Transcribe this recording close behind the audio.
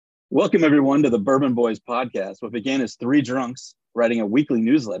Welcome, everyone, to the Bourbon Boys podcast. What began as three drunks writing a weekly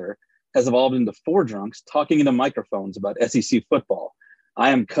newsletter has evolved into four drunks talking into microphones about SEC football.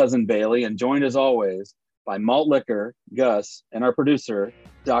 I am Cousin Bailey, and joined as always by Malt Liquor, Gus, and our producer,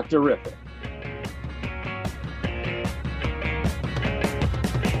 Dr. Riffick.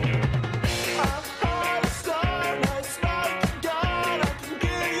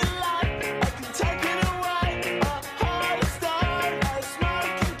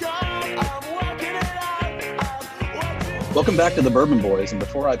 Welcome back to the Bourbon Boys, and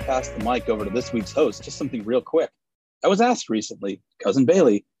before I pass the mic over to this week's host, just something real quick. I was asked recently, Cousin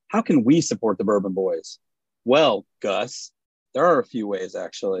Bailey, how can we support the Bourbon Boys? Well, Gus, there are a few ways,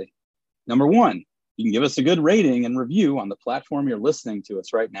 actually. Number one, you can give us a good rating and review on the platform you're listening to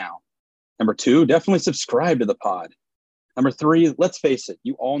us right now. Number two, definitely subscribe to the pod. Number three, let's face it,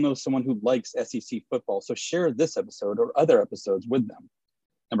 you all know someone who likes SEC football, so share this episode or other episodes with them.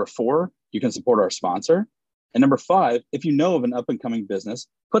 Number four, you can support our sponsor. And number five, if you know of an up-and-coming business,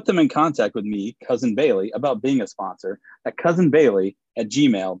 put them in contact with me, Cousin Bailey, about being a sponsor at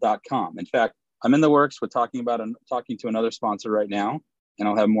cousinbailey@gmail.com. In fact, I'm in the works with talking to another sponsor right now, and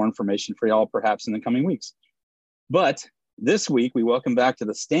I'll have more information for y'all perhaps in the coming weeks. But this week, we welcome back to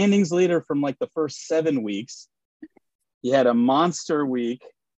the standings leader from like the first 7 weeks. He had a monster week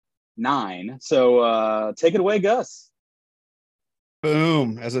 9. So take it away, Gus.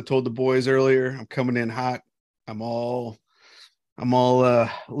 Boom. As I told the boys earlier, I'm coming in hot. I'm all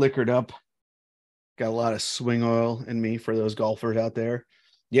liquored up. Got a lot of swing oil in me for those golfers out there.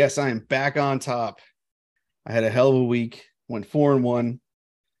 Yes, I am back on top. I had a hell of a week. Went 4-1.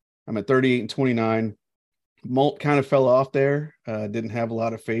 I'm at 38-29. Malt kind of fell off there. Didn't have a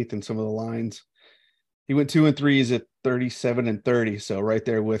lot of faith in some of the lines. He went 2-3. He's at 37-30. So right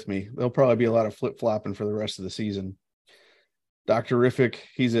there with me. There'll probably be a lot of flip-flopping for the rest of the season. Dr. Riffick,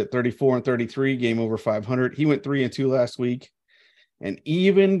 he's at 34-33, game over 500. He went 3-2 last week. And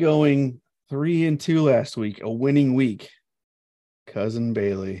even going 3-2 last week, a winning week, Cousin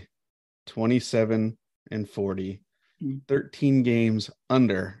Bailey, 27-40, 13 games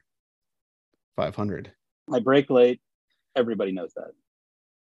under 500. I break late. Everybody knows that.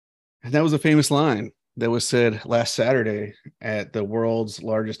 And that was a famous line that was said last Saturday at the world's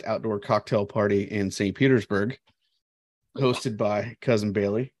largest outdoor cocktail party in St. Petersburg, hosted by Cousin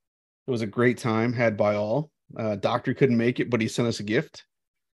Bailey. It was a great time had by all. Doctor couldn't make it, but he sent us a gift.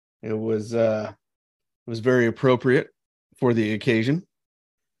 It was very appropriate for the occasion.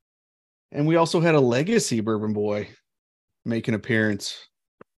 And we also had a legacy bourbon boy make an appearance.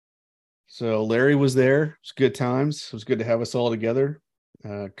 So Larry was there. It was good times. It was good to have us all together.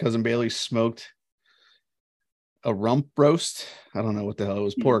 Cousin Bailey smoked a rump roast. I don't know what the hell it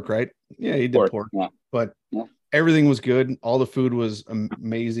was. Pork, right? Yeah, he did pork. Yeah. But everything was good. All the food was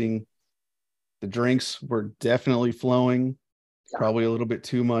amazing. The drinks were definitely flowing, probably a little bit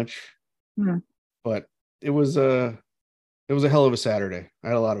too much, but it was a hell of a Saturday. I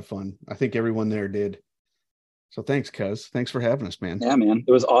had a lot of fun. I think everyone there did. So thanks, Cuz. Thanks for having us, man. Yeah, man.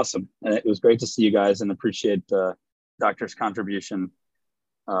 It was awesome. And it was great to see you guys and appreciate Doctor's contribution.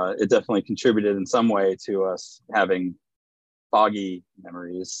 It definitely contributed in some way to us having foggy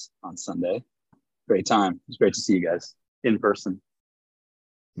memories on Sunday. Great time. It was great to see you guys in person.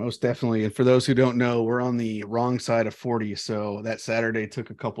 Most definitely. And for those who don't know, we're on the wrong side of 40. So that Saturday took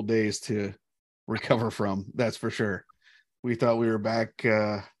a couple days to recover from. That's for sure. We thought we were back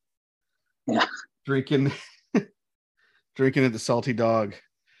drinking at the Salty Dog.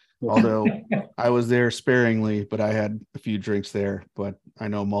 Although I was there sparingly, but I had a few drinks there. But I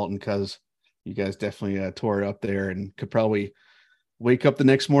know Malt and Cuz, you guys definitely tore it up there and could probably wake up the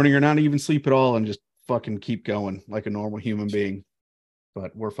next morning or not even sleep at all and just fucking keep going like a normal human being.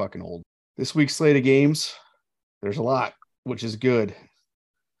 But we're fucking old. This week's slate of games, there's a lot, which is good.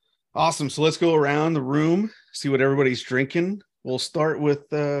 Awesome. So let's go around the room, see what everybody's drinking. We'll start with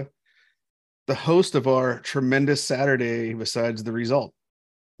the host of our tremendous Saturday besides the result.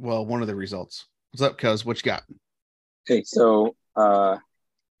 Well, one of the results. What's up, Cuz? What you got? Okay, so I'm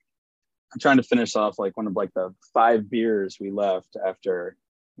trying to finish off like one of like the 5 beers we left after.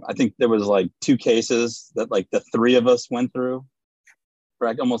 I think there was like 2 cases that like the 3 of us went through.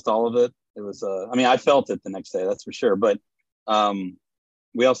 Right, almost all of it. It was. I mean, I felt it the next day, that's for sure. But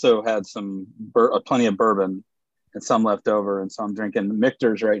we also had plenty of bourbon and some left over, and so I'm drinking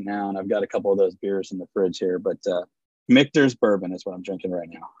Michter's right now, and I've got a couple of those beers in the fridge here. But Michter's bourbon is what I'm drinking right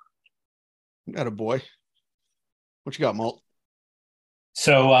now. Got a boy. What you got, Malt?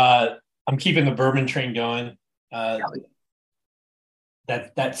 So I'm keeping the bourbon train going.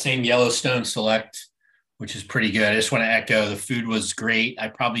 That same Yellowstone Select which is pretty good. I just want to echo the food was great. I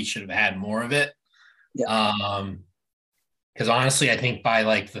probably should have had more of it. Yeah. Because honestly, I think by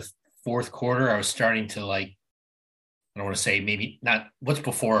like the fourth quarter, I was starting to like, I don't want to say maybe not what's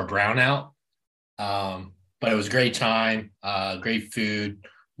before a brownout. But it was a great time, great food.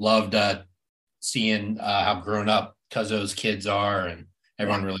 Loved seeing how grown up Cuzzo's kids are, and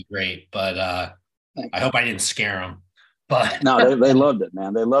everyone really great. But I hope I didn't scare them. But no, they loved it,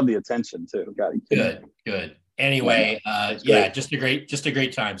 man. They love the attention too. God, good. Anyway, just a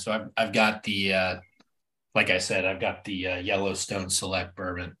great time. So I've got the like I said, I've got the Yellowstone Select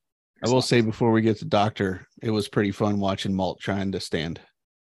bourbon. I will say before we get to Doctor, it was pretty fun watching Malt trying to stand.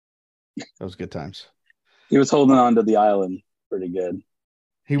 That was good times. He was holding on to the island pretty good.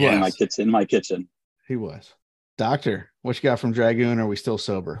 He was in my kitchen. He was. Doctor, what you got from Dragoon? Are we still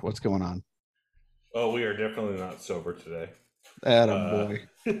sober? What's going on? Oh, we are definitely not sober today. Attaboy.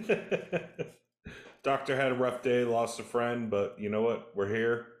 Doctor had a rough day, lost a friend, but you know what? We're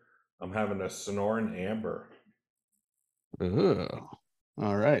here. I'm having a Sonoran Amber. Ooh.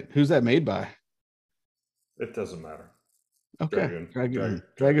 All right. Who's that made by? It doesn't matter. Okay. Dragoon.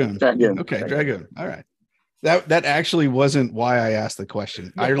 Okay, Dragoon. All right. That actually wasn't why I asked the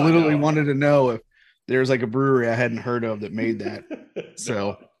question. I literally wanted to know if there's like a brewery I hadn't heard of that made that.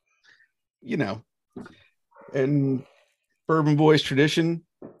 So, and Bourbon Boys tradition,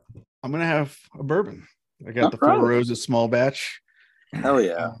 I'm going to have a bourbon. I got the Four Roses small batch. Hell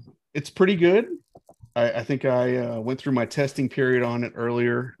yeah. It's pretty good. I think I went through my testing period on it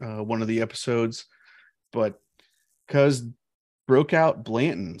earlier, one of the episodes, but because broke out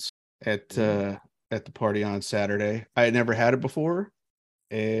Blanton's at the party on Saturday. I had never had it before,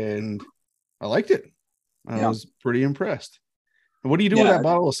 and I liked it. I was pretty impressed. And what do you do with that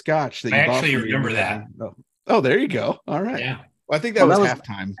bottle of scotch that you bought? I actually remember that. Oh, there you go. All right. Yeah. Well, I think that was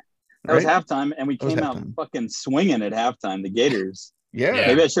halftime. That was halftime, and we came out fucking swinging at halftime, the Gators. Yeah.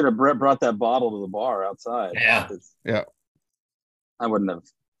 Maybe I should have brought that bottle to the bar outside. Yeah. I wouldn't have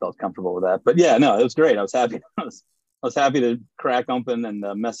felt comfortable with that. But yeah, no, it was great. I was happy. I was happy to crack open and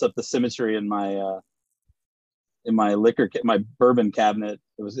mess up the symmetry in my my bourbon cabinet.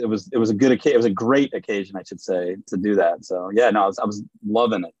 It was a good occasion. It was a great occasion, I should say, to do that. So yeah, no, I was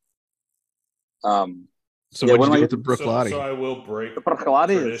loving it. So what do you do with the Bruichladdich? So I will break the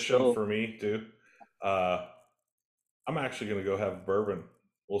Bruichladdich tradition for me, dude. I'm actually going to go have bourbon.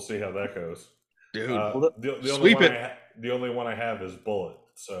 We'll see how that goes. Dude, the only one I have is Bullet.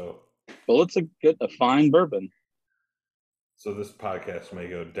 So Bullet's a fine bourbon. So this podcast may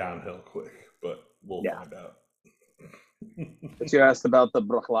go downhill quick, but we'll find out. But you asked about the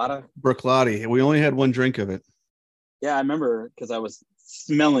Bruichladdich? Bruichladdich. We only had one drink of it. Yeah, I remember because I was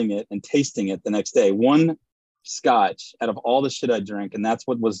smelling it and tasting it the next day. One scotch out of all the shit I drank, and that's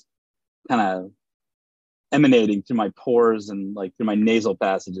what was kind of emanating through my pores and like through my nasal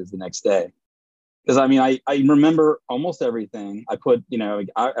passages the next day. Because I mean, I remember almost everything. I put,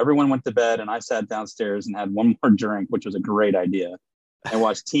 everyone went to bed and I sat downstairs and had one more drink, which was a great idea, and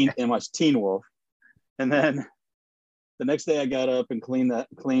watched Teen Wolf. And then the next day I got up and cleaned,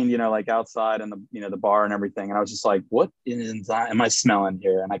 like outside and the bar and everything. And I was just like, what am I smelling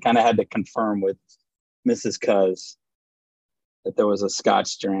here? And I kind of had to confirm with Mrs. Cuz that there was a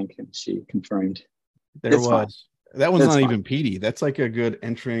scotch drink, and she confirmed. There was. Fine. That one's not even peaty. That's like a good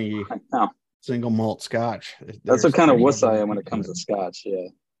entry single malt scotch. That's what kind of wuss I am when it comes to scotch. Yeah.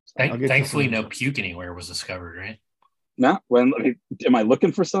 Thankfully, no puke anywhere was discovered, right? No. Am I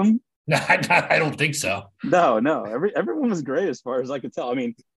looking for some? No, I don't think so. No. Everyone was great as far as I could tell. I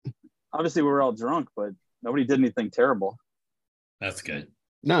mean, obviously we were all drunk, but nobody did anything terrible. That's good.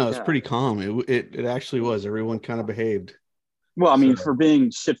 No, it's pretty calm. It actually was. Everyone kind of behaved. Well, I mean, for being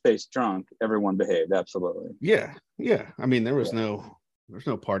shit-faced drunk, everyone behaved absolutely. Yeah. I mean, there's no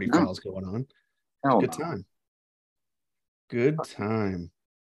party fouls going on. Good time. Good time.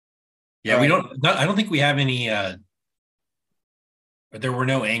 Yeah, I don't think we have any. But there were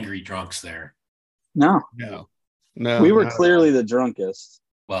no angry drunks there. No. We were clearly the drunkest.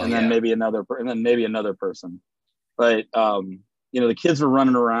 Well, and then maybe another person. But the kids were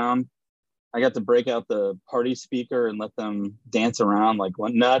running around. I got to break out the party speaker and let them dance around like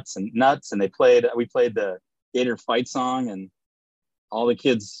nuts, and we played the Gator fight song, and all the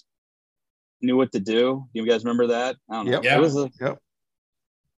kids knew what to do. You guys remember that? I don't know. Yep.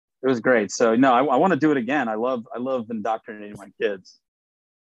 It was great. So no, I want to do it again. I love indoctrinating my kids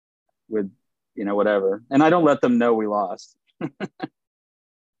with, whatever. And I don't let them know we lost.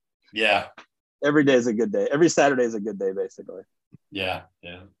 Yeah. Every day is a good day. Every Saturday is a good day, basically. Yeah.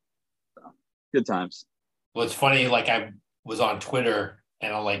 So, good times. Well, it's funny. Like I was on Twitter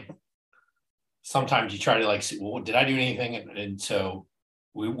and I'm like, sometimes you try to like, well, did I do anything? And so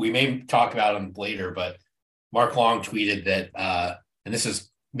we may talk about him later, but Mark Long tweeted that, and this is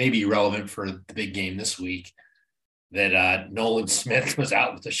maybe relevant for the big game this week, that Nolan Smith was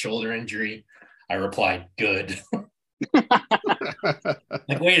out with a shoulder injury. I replied, good.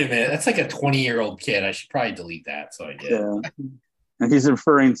 Like, wait a minute, that's like a 20-year-old kid. I should probably delete that. So I did. Yeah. And he's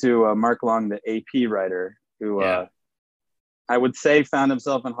referring to Mark Long, the AP writer, who I would say found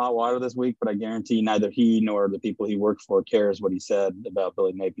himself in hot water this week, but I guarantee neither he nor the people he worked for cares what he said about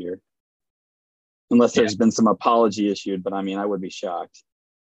Billy Napier. Unless there's been some apology issued, but I mean, I would be shocked.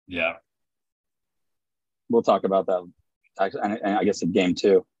 Yeah. We'll talk about that, I guess, in game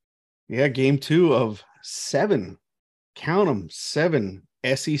 2. Yeah, game 2 of 7. Count them, 7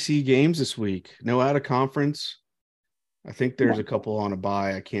 SEC games this week. No out of conference. I think there's a couple on a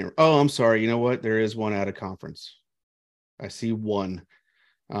bye. I can't. Oh, I'm sorry. You know what? There is one out of conference. I see one.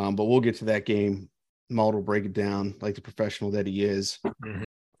 But we'll get to that game. Mault will break it down like the professional that he is. Mhm.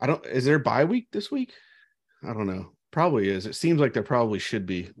 Is there a bye week this week? I don't know. Probably is. It seems like there probably should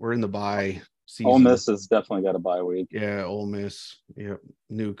be. We're in the bye season. Ole Miss has definitely got a bye week. Yeah, Ole Miss. Yep.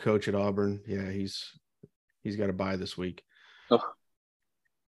 New coach at Auburn. Yeah, he's got a bye this week. Oh.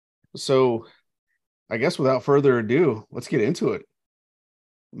 So I guess without further ado, let's get into it.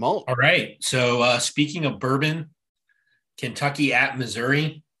 Mault. All right. So speaking of bourbon, Kentucky at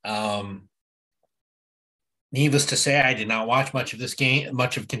Missouri. Needless to say, I did not watch much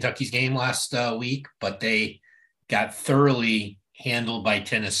of Kentucky's game last week, but they got thoroughly handled by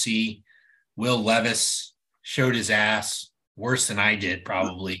Tennessee. Will Levis showed his ass worse than I did,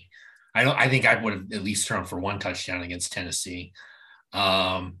 probably. I think I would have at least thrown for 1 touchdown against Tennessee.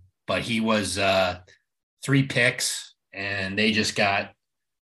 But he was 3 picks, and they just got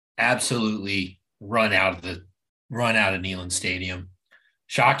absolutely run out of Neyland Stadium.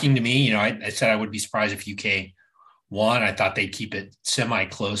 Shocking to me. I said I would be surprised if UK won. I thought they'd keep it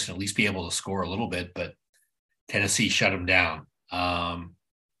semi-close and at least be able to score a little bit, but Tennessee shut them down.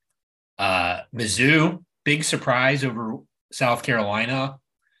 Mizzou, big surprise over South Carolina.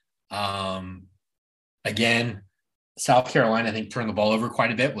 Again, South Carolina, I think, turned the ball over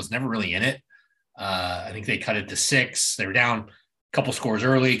quite a bit, was never really in it. I think they cut it to 6. They were down a couple scores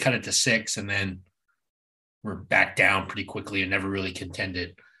early, cut it to 6, and then were back down pretty quickly and never really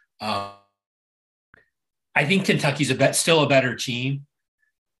contended. I think Kentucky's still a better team.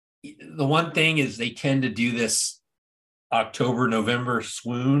 The one thing is they tend to do this October, November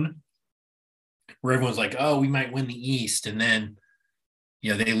swoon where everyone's like, oh, we might win the East. And then,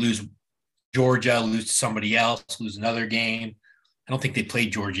 they lose Georgia, lose to somebody else, lose another game. I don't think they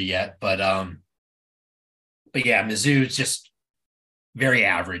played Georgia yet, but yeah, Mizzou's just very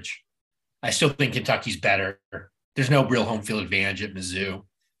average. I still think Kentucky's better. There's no real home field advantage at Mizzou.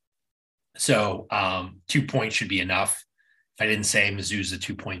 So 2 points should be enough. If I didn't say Mizzou's a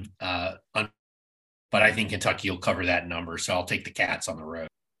 2-point, but I think Kentucky will cover that number. So I'll take the Cats on the road.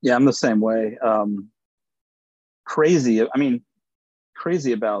 Yeah, I'm the same way. Crazy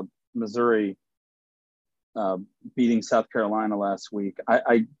about Missouri beating South Carolina last week.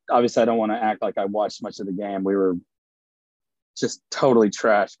 I obviously I don't want to act like I watched much of the game. We were just totally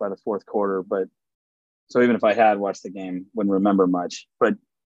trashed by the fourth quarter. But so even if I had watched the game, wouldn't remember much. But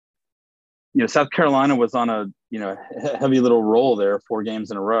South Carolina was on a heavy little roll there, 4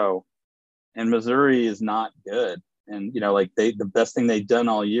 games in a row, and Missouri is not good. And the best thing they've done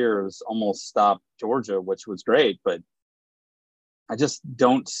all year is almost stop Georgia, which was great. But I just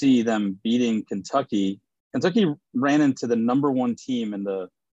don't see them beating Kentucky. Kentucky ran into the number 1 team in the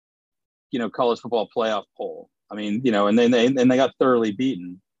college football playoff poll. I mean, and then they got thoroughly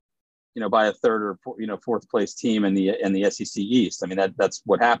beaten, by a third or fourth place team in the SEC East. I mean, that's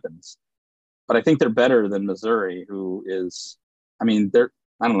what happens. But I think they're better than Missouri, who is, I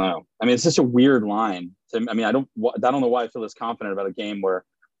don't know. I mean, it's such a weird line. I don't know why I feel this confident about a game where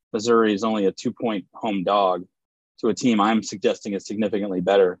Missouri is only a 2-point home dog to a team I'm suggesting is significantly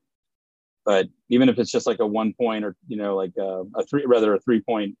better. But even if it's just like a 1 point or a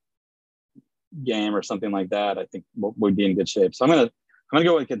 3-point game or something like that, I think we'd be in good shape. So I'm gonna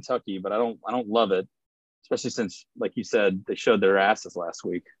go with Kentucky, but I don't love it, especially since, like you said, they showed their asses last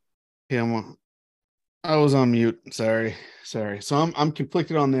week. Yeah, I was on mute. Sorry. So I'm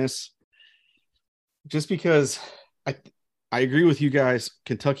conflicted on this, just because I agree with you guys.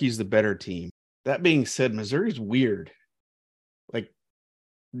 Kentucky's the better team. That being said, Missouri's weird. Like,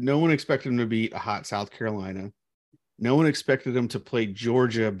 no one expected them to beat a hot South Carolina. No one expected them to play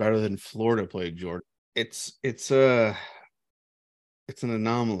Georgia better than Florida played Georgia. It's an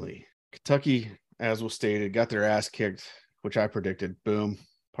anomaly. Kentucky, as was stated, got their ass kicked, which I predicted. Boom,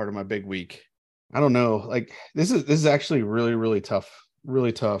 part of my big week. I don't know. Like this is actually really, really tough.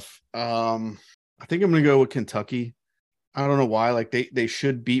 Really tough. I think I'm gonna go with Kentucky. I don't know why. Like they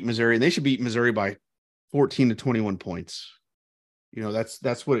should beat Missouri. They should beat Missouri by 14 to 21 points. You know,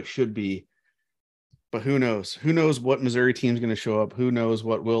 that's what it should be. But who knows? Who knows what Missouri team's going to show up? Who knows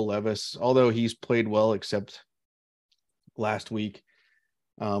what Will Levis, although he's played well except last week,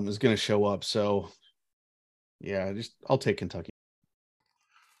 is going to show up. So, yeah, I'll take Kentucky.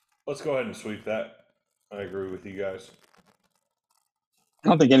 Let's go ahead and sweep that. I agree with you guys. I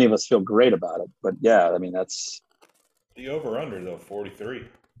don't think any of us feel great about it, but yeah, I mean, that's The over-under, though, 43. I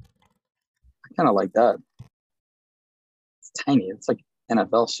kind of like that. It's tiny. It's like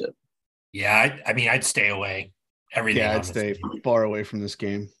NFL shit. Yeah, I mean, I'd stay away. Everything. Yeah, on I'd this stay game. far away from this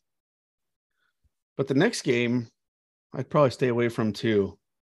game. But the next game, I'd probably stay away from too.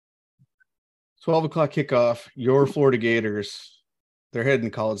 12 o'clock kickoff. Your Florida Gators. They're heading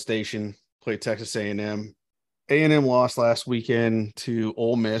to College Station. Play Texas A&M. A&M lost last weekend to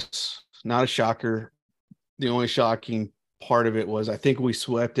Ole Miss. Not a shocker. The only shocking part of it was I think we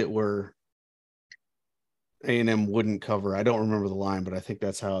swept it where A&M wouldn't cover. I don't remember the line, but I think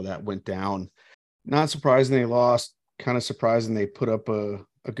that's how that went down. Not surprising they lost. Kind of surprising they put up a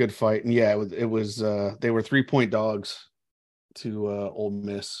good fight. And yeah, it was they were 3-point dogs to Ole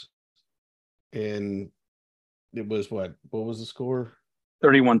Miss. And it was what was the score?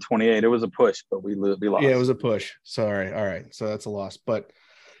 31-28. It was a push, but we lost. Yeah, it was a push. Sorry. All right. So that's a loss. But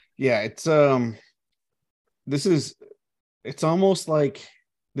yeah, it's it's almost like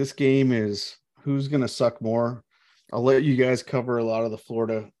this game is who's going to suck more. I'll let you guys cover a lot of the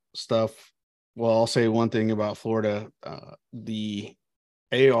Florida stuff. Well, I'll say one thing about Florida. The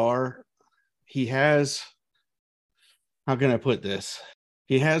AR, he has, how can I put this?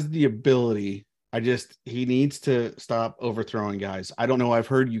 He has the ability. He needs to stop overthrowing guys. I don't know. I've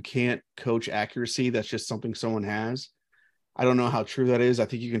heard you can't coach accuracy. That's just something someone has. I don't know how true that is. I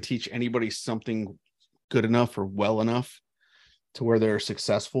think you can teach anybody something good enough or well enough to where they're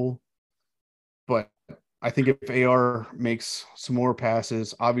successful. But I think if AR makes some more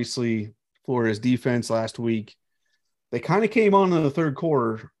passes, obviously Florida's defense last week, they kind of came on in the third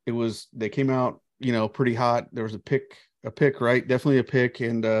quarter. They came out, pretty hot. There was a pick, right? Definitely a pick.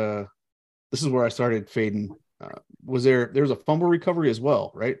 And this is where I started fading. There was a fumble recovery as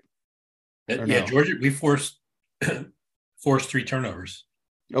well, right? Yeah, no? Georgia, we forced 3 turnovers.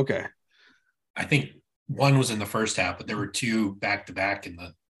 Okay. I think one was in the first half, but there were 2 back-to-back in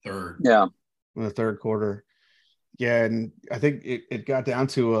the third. Yeah. In the third quarter. Yeah, and I think it got down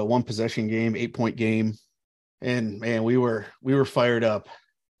to a 1-possession game, 8-point game. And man, we were fired up.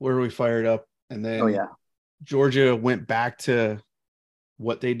 Where were we fired up? And then Georgia went back to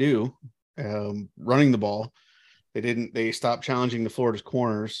what they do, running the ball. They stopped challenging the Florida's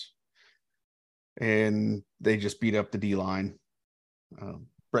corners, and they just beat up the D-line.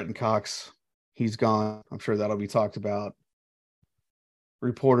 Brenton Cox, he's gone. I'm sure that'll be talked about.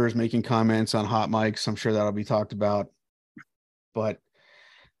 Reporters making comments on hot mics. I'm sure that'll be talked about. But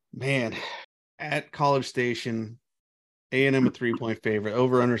man, at College Station, A&M a 3-point favorite.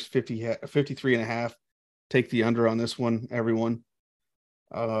 Over under 53.5. Take the under on this one, everyone.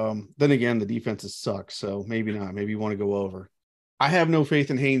 Then again, the defenses suck, so maybe not. Maybe you want to go over. I have no faith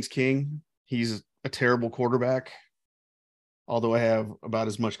in Haynes King. He's a terrible quarterback, although I have about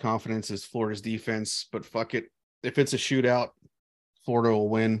as much confidence as Florida's defense. But fuck it. If it's a shootout, Florida will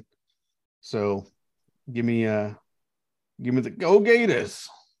win. So give me the Go Gators.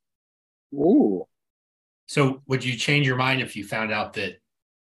 Ooh. So would you change your mind if you found out that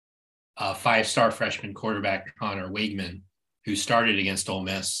 5-star freshman quarterback Connor Weigman, who started against Ole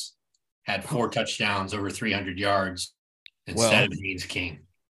Miss, had 4 touchdowns over 300 yards instead of Haynes King?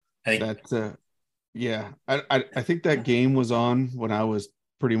 I think that. Yeah, I think that game was on when I was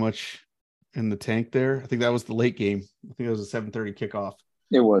pretty much in the tank there. I think that was the late game. I think it was a 7:30 kickoff.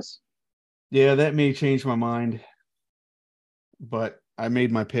 It was. Yeah, that may change my mind, but I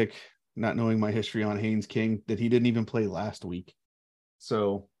made my pick not knowing my history on Haynes King, that he didn't even play last week.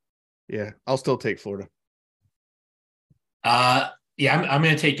 So, yeah, I'll still take Florida. Yeah, I'm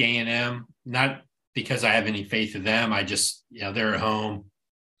going to take A&M, not because I have any faith in them. I just, they're at home.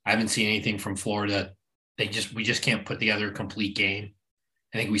 I haven't seen anything from Florida. We just can't put together a complete game.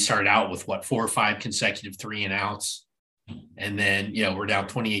 I think we started out with 4 or 5 consecutive 3-and-outs. And then, we're down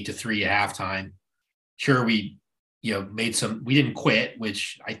 28-3 at halftime. Sure, we didn't quit,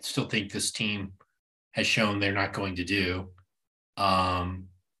 which I still think this team has shown they're not going to do.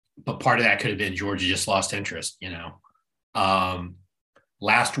 But part of that could have been Georgia just lost interest,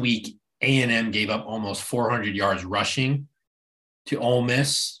 Last week, A&M gave up almost 400 yards rushing to Ole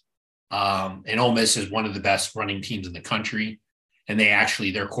Miss. And Ole Miss is one of the best running teams in the country. And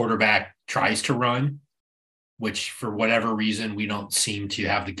their quarterback tries to run, which for whatever reason, we don't seem to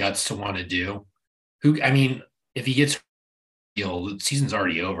have the guts to want to do. If he gets the season's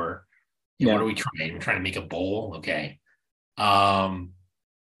already over. Yeah. What are we trying? We're trying to make a bowl. Okay. I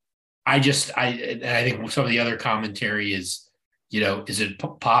think some of the other commentary is, is it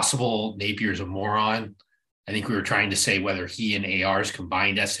possible Napier's a moron? I think we were trying to say whether he and AR's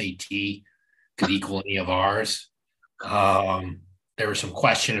combined SAT could equal any of ours. There was some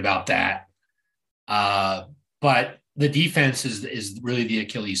question about that. But the defense is really the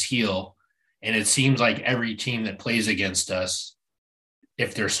Achilles heel. And it seems like every team that plays against us,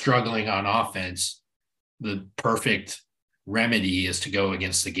 if they're struggling on offense, the perfect remedy is to go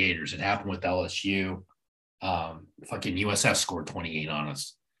against the Gators. It happened with LSU. Fucking USF scored 28 on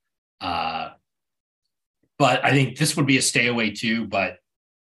us. But I think this would be a stay away too. But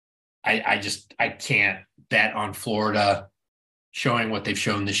I can't bet on Florida showing what they've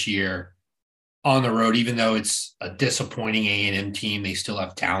shown this year on the road, even though it's a disappointing A&M team. They still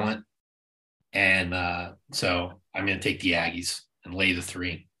have talent. And so I'm going to take the Aggies and lay the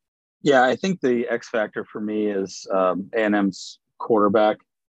 3. Yeah, I think the X factor for me is A&M's quarterback.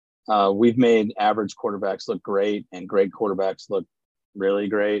 We've made average quarterbacks look great and great quarterbacks look really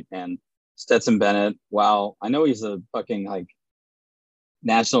great. And Stetson Bennett, wow, I know he's a fucking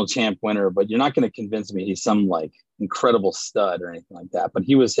national champ winner, but you're not going to convince me he's some incredible stud or anything like that. But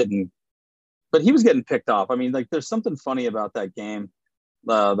he was getting picked off. I mean, there's something funny about that game,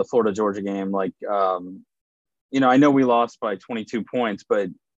 the Florida Georgia game. I know we lost by 22 points, but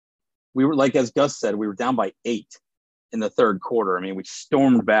we were, as Gus said, we were down by 8 in the third quarter. I mean, we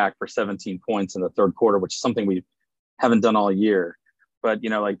stormed back for 17 points in the third quarter, which is something we haven't done all year. But,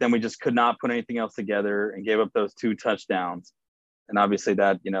 then we just could not put anything else together and gave up those 2 touchdowns. And obviously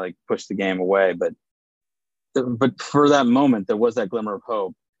that, pushed the game away. But for that moment, there was that glimmer of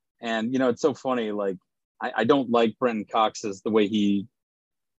hope. And, it's so funny. I don't like Brenton Cox's the way he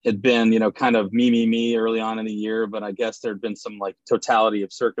had been, kind of me early on in the year, but I guess there'd been some totality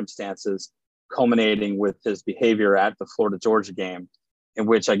of circumstances culminating with his behavior at the Florida Georgia game, in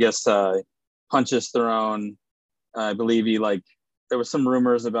which I guess punches thrown. I believe he there was some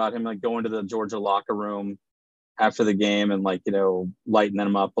rumors about him going to the Georgia locker room after the game and lightening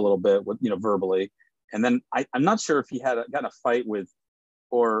them up a little bit with verbally. And then I'm not sure if he had got a fight with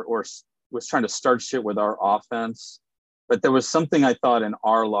or was trying to start shit with our offense. But there was something I thought in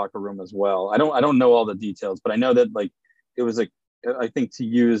our locker room as well. I don't know all the details, but I know that it was I think, to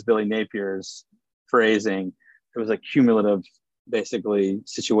use Billy Napier's phrasing, it was a cumulative basically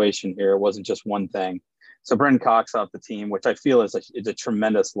situation here. It wasn't just one thing. So Brenton Cox off the team, which I feel is a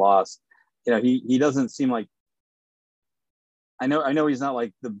tremendous loss. He doesn't seem like, I know he's not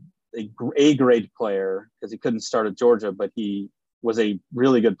a grade player because he couldn't start at Georgia, but he was a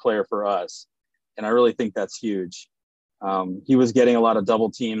really good player for us. And I really think that's huge. He was getting a lot of double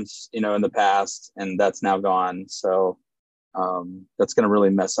teams, in the past, and that's now gone. So that's going to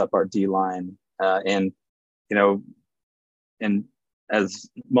really mess up our D line. And as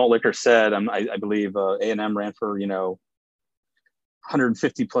Maltlicker said, I believe A&M ran for,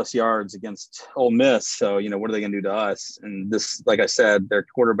 150 plus yards against Ole Miss. So, what are they going to do to us? And this, like I said, their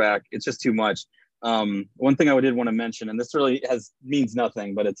quarterback, it's just too much. One thing I did want to mention, and this really means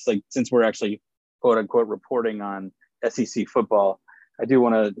nothing, but it's since we're actually quote unquote reporting on SEC football, I do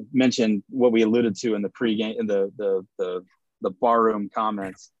want to mention what we alluded to in the pregame, in the barroom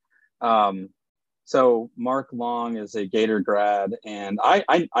comments. So Mark Long is a Gator grad, and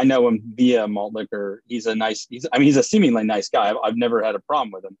I know him via Maltlicker. He's a seemingly nice guy. I've never had a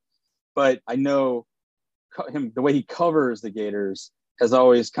problem with him, but I know him, the way he covers the Gators has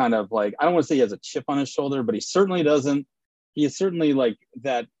always kind of I don't want to say he has a chip on his shoulder, but he certainly doesn't. He is certainly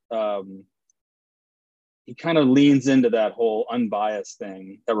that. He kind of leans into that whole unbiased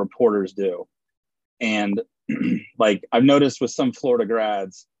thing that reporters do. And I've noticed with some Florida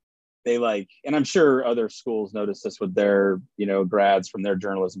grads, they and I'm sure other schools notice this with their, grads from their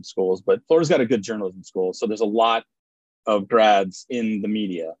journalism schools, but Florida's got a good journalism school. So there's a lot of grads in the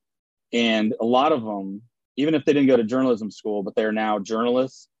media, and a lot of them, even if they didn't go to journalism school, but they're now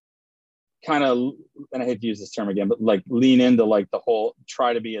journalists, kind of, and I hate to use this term again, but lean into the whole,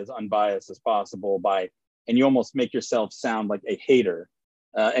 try to be as unbiased as possible and you almost make yourself sound like a hater.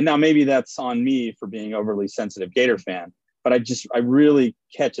 And now maybe that's on me for being overly sensitive Gator fan, but I really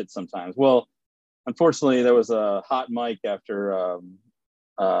catch it sometimes. Well, unfortunately, there was a hot mic after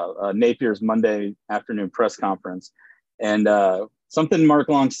Napier's Monday afternoon press conference, and something Mark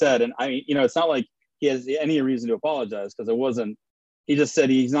Long said, and it's not like he has any reason to apologize because it wasn't he just said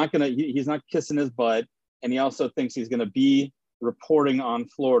he's not kissing his butt, and he also thinks he's going to be reporting on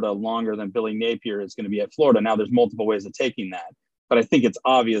Florida longer than Billy Napier is going to be at Florida. Now, there's multiple ways of taking that, but I think it's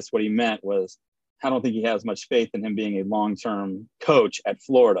obvious what he meant was, I don't think he has much faith in him being a long-term coach at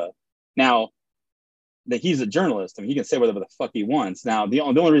Florida. Now, that he's a journalist, I mean, he can say whatever the fuck he wants. Now, the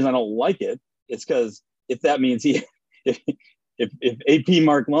only reason I don't like it is because if that means if AP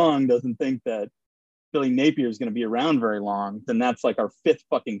Mark Long doesn't think that Billy Napier is going to be around very long, then that's like our fifth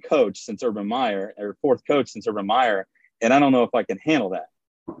fucking coach since Urban Meyer, or fourth coach since Urban Meyer. And I don't know if I can handle that.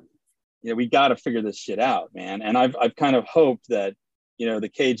 We got to figure this shit out, man. And I've kind of hoped that,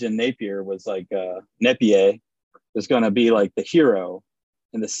 the Cajun Napier was like, Napier is going to be like the hero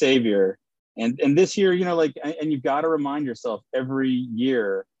and the savior. And this year, and you've got to remind yourself every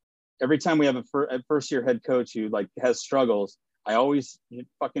year, every time we have a first year head coach who like has struggles, I always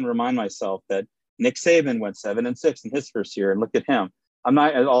fucking remind myself that Nick Saban went 7-6 in his first year, and look at him. I'm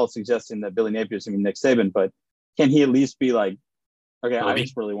not at all suggesting that Billy Napier is going to be Nick Saban, but can he at least be like, okay, Kirby? I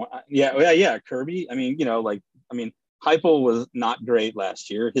just really want, yeah, Kirby. I mean, Heupel was not great last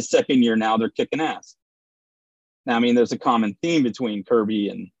year. His second year now, they're kicking ass. Now, I mean, there's a common theme between Kirby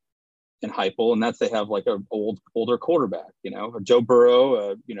and Heupel, and that's they have like an older quarterback, a Joe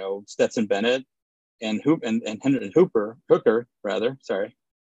Burrow, Stetson Bennett, and Hooker, rather. Sorry.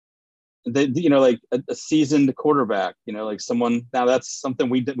 They, like a seasoned quarterback, like someone. Now that's something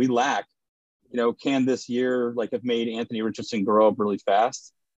we lack. Can this year like have made Anthony Richardson grow up really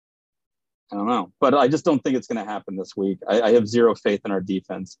fast? I don't know, but I just don't think it's going to happen this week. I have zero faith in our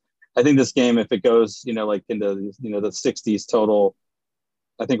defense. I think this game, if it goes, like into the 60s total,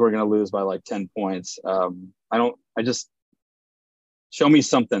 I think we're going to lose by like 10 points. I just show me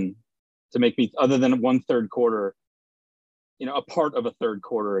something to make me, other than one third quarter, a part of a third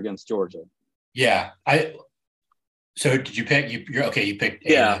quarter against Georgia. Yeah. So did you pick, you're okay. You picked.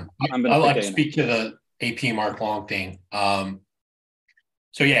 Yeah. I'd like to speak to the AP Mark Long thing.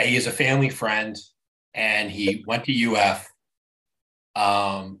 So yeah, he is a family friend and he went to UF.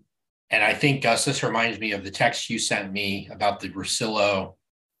 And I think, Gus, this reminds me of the text you sent me about the Russillo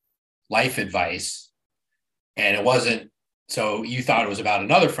life advice. And it wasn't, so you thought it was about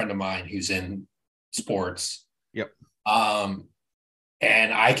another friend of mine who's in sports. Yep.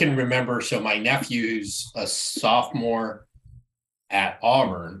 And I can remember, so my nephew's a sophomore at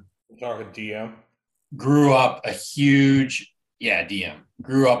Auburn. I'm talking DM. Grew up a huge, DM.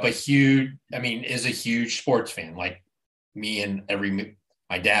 Grew up is a huge sports fan, like me and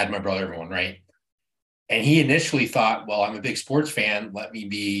my dad, my brother, everyone, right? And he initially thought, well, I'm a big sports fan. Let me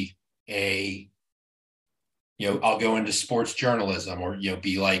be I'll go into sports journalism or,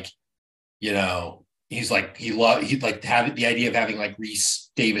 be like, he's like, he'd like to have the idea of having like Reese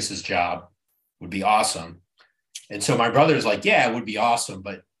Davis's job would be awesome. And so my brother's like, yeah, it would be awesome.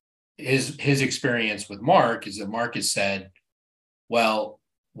 But his experience with Mark is that Mark has said, well,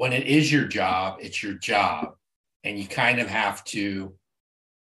 when it is your job, it's your job. And you kind of have to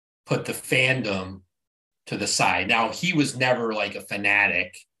put the fandom to the side. Now, he was never like a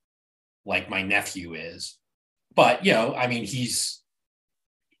fanatic like my nephew is. But,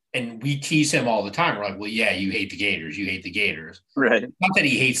 and we tease him all the time. We're like, well, yeah, you hate the Gators. You hate the Gators. Right. Not that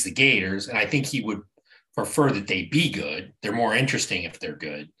he hates the Gators. And I think he would prefer that they be good. They're more interesting if they're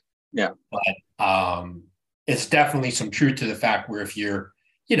good. Yeah. But it's definitely some truth to the fact where if you're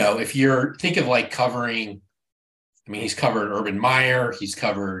think of like covering, he's covered Urban Meyer. He's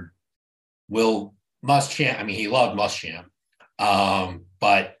covered Will Muschamp. He loved Muschamp,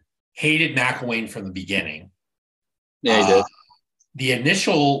 but hated McElwain from the beginning. Yeah, he did. The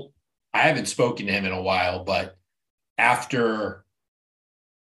initial, I haven't spoken to him in a while, but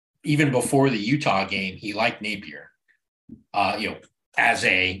even before the Utah game, he liked Napier, as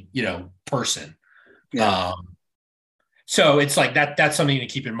a, person. Yeah. So it's like that's something to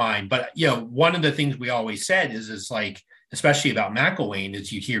keep in mind. But, one of the things we always said is like, especially about McElwain,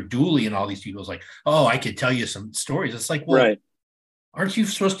 is you hear Dooley and all these people's like, oh, I could tell you some stories. It's like, well, right. Aren't you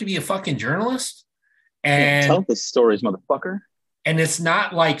supposed to be a fucking journalist? And tell the stories, motherfucker. And it's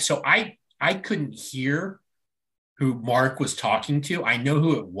not like, so I couldn't hear who Mark was talking to. I know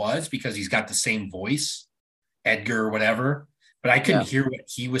who it was because he's got the same voice, Edgar or whatever, but I couldn't hear what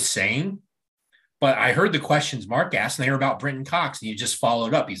he was saying. But I heard the questions Mark asked, and they were about Brenton Cox, and he just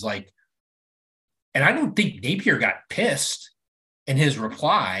followed up. He's like, and I don't think Napier got pissed in his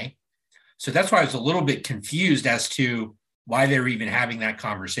reply. So that's why I was a little bit confused as to why they were even having that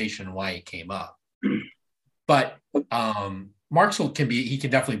conversation and why it came up. But Marksville he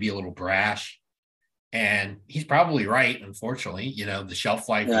can definitely be a little brash, and he's probably right. Unfortunately, the shelf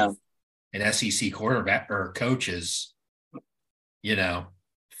life of an SEC quarterback or coach is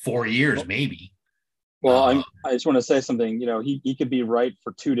 4 years maybe. Well, I just want to say something. He could be right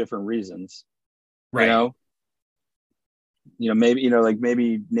for two different reasons. Right.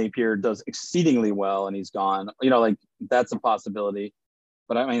 Maybe Napier does exceedingly well and he's gone. That's a possibility.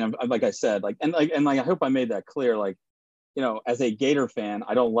 But I mean, like I said, I hope I made that clear. As a Gator fan,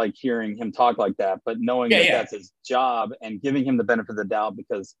 I don't like hearing him talk like that. But knowing that's his job and giving him the benefit of the doubt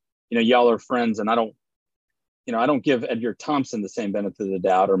because y'all are friends, and I don't give Edgar Thompson the same benefit of the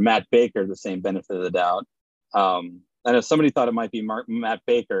doubt or Matt Baker the same benefit of the doubt. I know somebody thought it might be Matt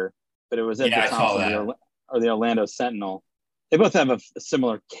Baker, but it was Edgar Thompson or the Orlando Sentinel. They both have a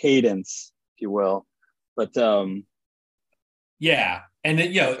similar cadence, if you will. But yeah, and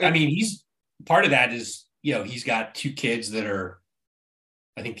I mean, he's part of that is he's got two kids that are,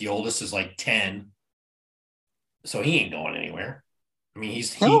 I think the oldest is like 10, so he ain't going anywhere. I mean,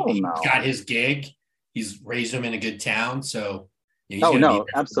 he's got his gig. He's raised him in a good town, so he's going to be there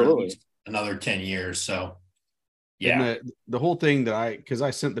absolutely for another 10 years. So, yeah, and the whole thing because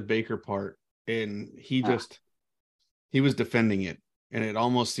I sent the Baker part, and he was defending it, and it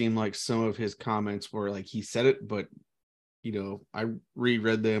almost seemed like some of his comments were like he said it, but I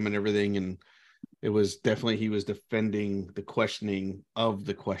reread them and everything, and it was definitely he was defending the questioning of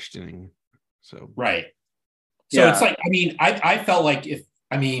the questioning. So right. So it's like, I mean, I felt like we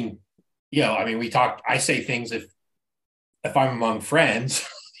talked, I say things if I'm among friends,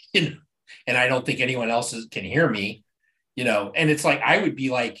 and I don't think anyone else can hear me, and it's like, I would be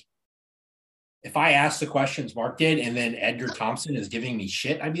like, if I asked the questions Mark did, and then Edgar Thompson is giving me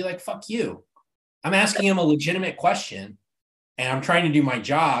shit, I'd be like, fuck you. I'm asking him a legitimate question and I'm trying to do my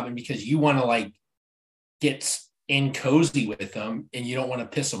job. And because you want to get in cozy with them and you don't want to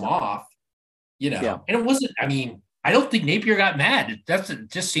piss them off, and it wasn't, I mean, I don't think Napier got mad.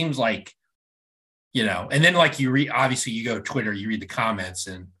 It just seems like, and then obviously you go to Twitter, you read the comments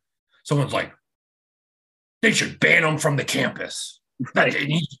and someone's like, they should ban them from the campus. Right.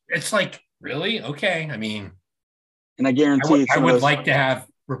 It's like, really? Okay. I mean, and I guarantee I would like to have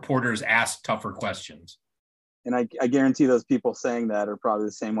reporters ask tougher questions. And I guarantee those people saying that are probably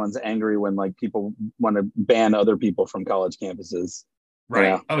the same ones angry when people want to ban other people from college campuses.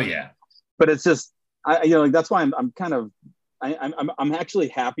 Right. Oh yeah. But it's just, that's why I'm kind of, I'm actually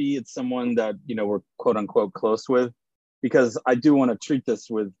happy it's someone that, we're quote unquote close with, because I do want to treat this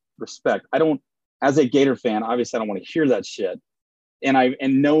with respect. As a Gator fan, obviously I don't want to hear that shit.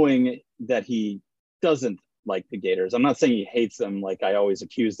 And knowing that he doesn't like the Gators, I'm not saying he hates them like I always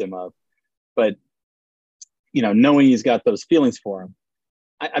accused him of, but knowing he's got those feelings for him,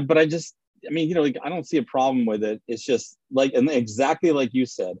 I don't see a problem with it. It's just and exactly like you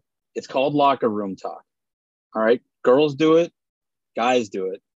said, it's called locker room talk. All right, girls do it, guys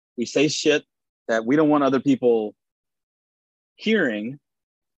do it. We say shit that we don't want other people hearing,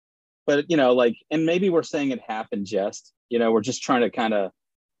 but and maybe we're saying it half in jest. We're just trying to kind of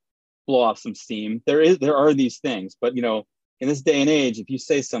blow off some steam. There are these things, but in this day and age, if you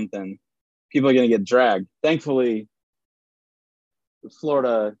say something, people are going to get dragged. Thankfully,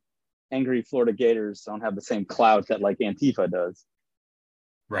 angry Florida Gators don't have the same clout that Antifa does.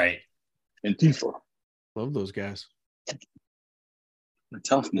 Right. Antifa. Love those guys. They're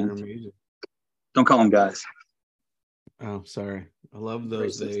tough, man. Don't call them guys. Oh, sorry. I love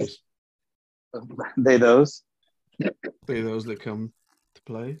those days. Those? They those that come to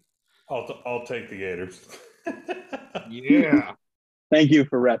play. I'll take the Gators. Yeah. Thank you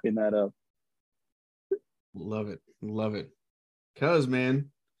for wrapping that up. Love it. Cuz,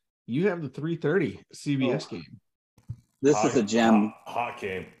 man, you have the 3:30 CBS game. This is a gem. Hot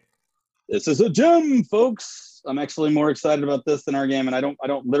game. This is a gem, folks. I'm actually more excited about this than our game, and I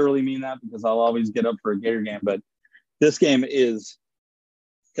don't literally mean that because I'll always get up for a Gator game, but this game is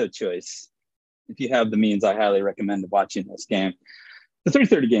the choice. If you have the means, I highly recommend watching this game. The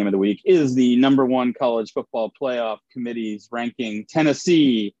 3:30 game of the week is the number one college football playoff committee's ranking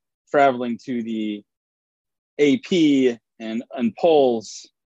Tennessee traveling to the AP and polls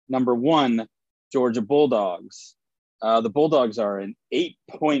number one Georgia Bulldogs. The Bulldogs are an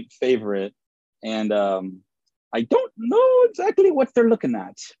 8-point favorite, and I don't know exactly what they're looking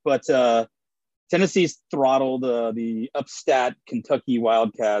at, but Tennessee's throttled the upstat Kentucky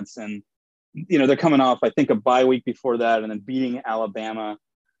Wildcats, and they're coming off, I think, a bye week before that, and then beating Alabama.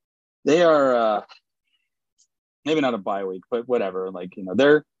 They are maybe not a bye week, but whatever.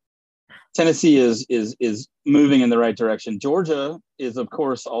 They're Tennessee is moving in the right direction. Georgia is, of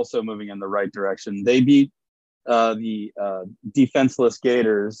course, also moving in the right direction. They beat the defenseless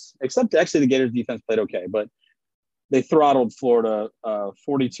Gators, except actually the Gators defense played okay, but they throttled Florida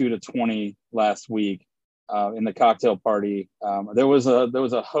 42-20 last week. in the cocktail party. There was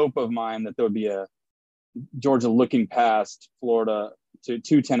a hope of mine that there would be a Georgia looking past Florida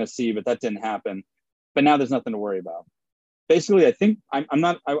to Tennessee, but that didn't happen. But now there's nothing to worry about. Basically, I think I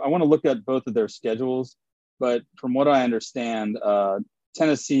want to look at both of their schedules, but from what I understand,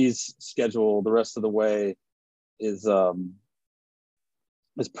 Tennessee's schedule the rest of the way is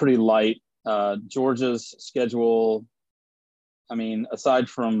pretty light. Georgia's schedule, I mean, aside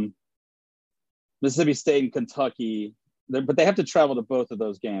from Mississippi State and Kentucky, but they have to travel to both of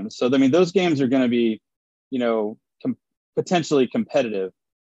those games. So, I mean, those games are going to be, potentially competitive.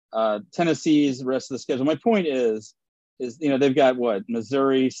 Tennessee's rest of the schedule. My point is they've got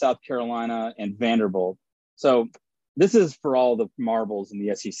Missouri, South Carolina, and Vanderbilt. So this is for all the marbles in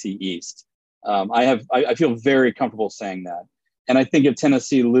the SEC East. I feel very comfortable saying that. And I think if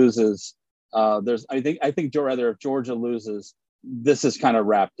Tennessee loses, if Georgia loses, this has kind of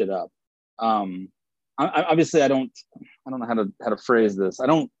wrapped it up. Obviously, I don't know how to phrase this.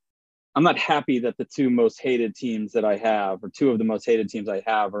 I'm not happy that the two most hated teams that I have, or two of the most hated teams I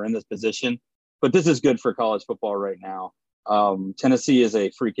have, are in this position. But this is good for college football right now. Tennessee is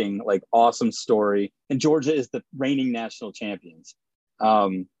a freaking awesome story, and Georgia is the reigning national champions.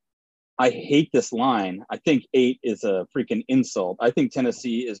 I hate this line. I think 8 is a freaking insult. I think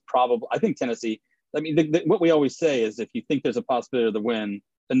Tennessee is probably. I mean, what we always say is if you think there's a possibility of the win,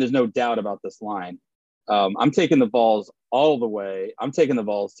 then there's no doubt about this line. I'm taking the Vols all the way. I'm taking the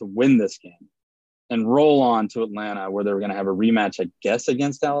Vols to win this game and roll on to Atlanta, where they're going to have a rematch, I guess,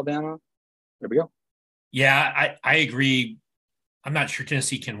 against Alabama. There we go. Yeah, I agree. I'm not sure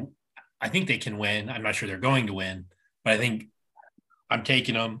Tennessee can – I think they can win. I'm not sure they're going to win, but I think I'm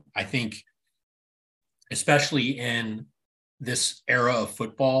taking them. I think especially in this era of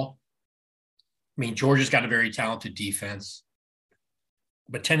football, I mean, Georgia's got a very talented defense,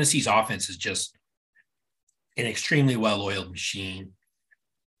 but Tennessee's offense is just an extremely well-oiled machine,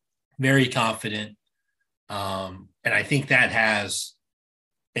 very confident. And I think that has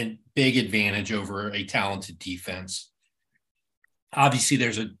a big advantage over a talented defense. Obviously,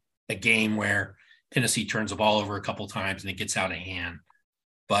 there's a game where Tennessee turns the ball over a couple times and it gets out of hand.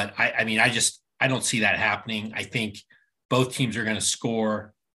 But I don't see that happening. I think both teams are going to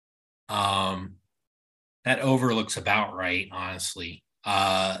score. That over looks about right, honestly.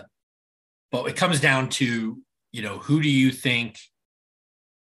 But it comes down to, who do you think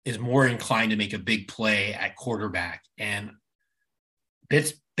is more inclined to make a big play at quarterback? And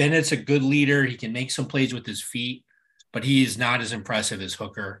Bennett's a good leader. He can make some plays with his feet, but he is not as impressive as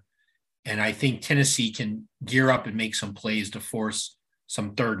Hooker. And I think Tennessee can gear up and make some plays to force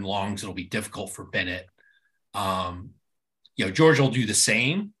some third and longs. It'll be difficult for Bennett. Georgia will do the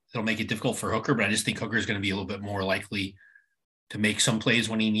same. It'll make it difficult for Hooker, but I just think Hooker is going to be a little bit more likely to make some plays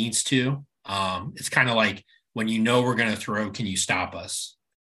when he needs to. It's kind of like when we're going to throw, can you stop us?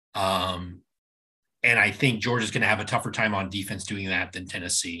 And I think Georgia's going to have a tougher time on defense doing that than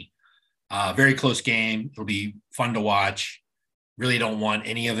Tennessee. Very close game. It'll be fun to watch. Really don't want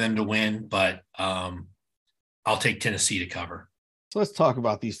any of them to win, but I'll take Tennessee to cover. So let's talk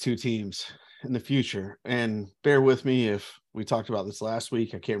about these two teams in the future. And bear with me if we talked about this last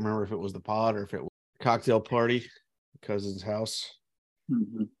week. I can't remember if it was the pod or if it was a cocktail party, cousin's house.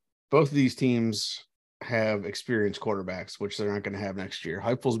 Mm-hmm. Both of these teams have experienced quarterbacks, which they're not going to have next year.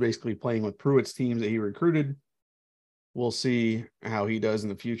 Heupel's basically playing with Pruitt's teams that he recruited. We'll see how he does in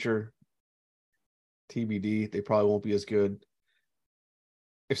the future. TBD, they probably won't be as good.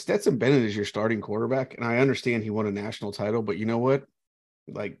 If Stetson Bennett is your starting quarterback, and I understand he won a national title, but you know what?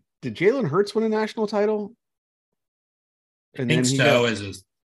 Did Jalen Hurts win a national title? And I think so.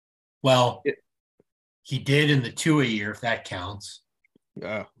 He did in the Tua year, if that counts.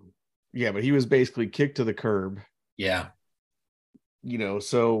 Yeah, but he was basically kicked to the curb. Yeah.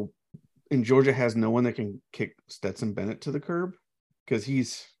 So and Georgia has no one that can kick Stetson Bennett to the curb because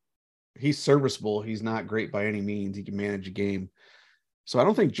he's serviceable. He's not great by any means. He can manage a game. So I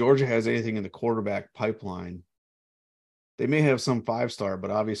don't think Georgia has anything in the quarterback pipeline. They may have some 5-star,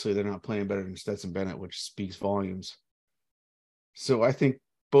 but obviously they're not playing better than Stetson Bennett, which speaks volumes. So I think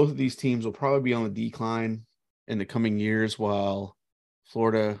both of these teams will probably be on the decline in the coming years while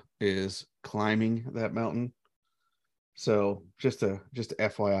Florida is climbing that mountain. So just a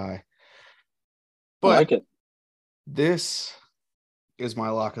FYI. But I like it. This is my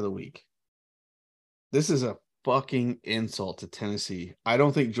lock of the week. This is a fucking insult to Tennessee. I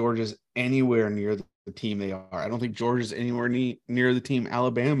don't think Georgia's anywhere near the team they are. I don't think Georgia's anywhere near the team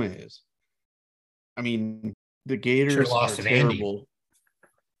Alabama is. I mean, the Gators are terrible.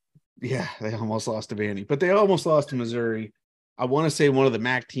 Yeah, they almost lost to Vandy, but they almost lost to Missouri. I want to say one of the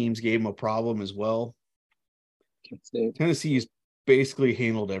MAC teams gave them a problem as well. Kent State. Tennessee's basically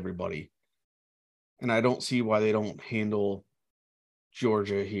handled everybody. And I don't see why they don't handle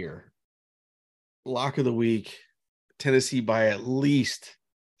Georgia here. Lock of the week, Tennessee by at least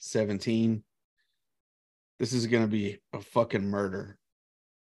 17. This is going to be a fucking murder.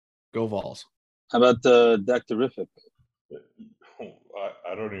 Go Vols. How about Dak Terrific?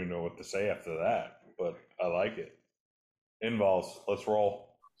 I don't even know what to say after that, but I like it. In Vols, let's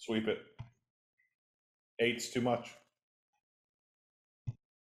roll. Sweep it. 8's too much.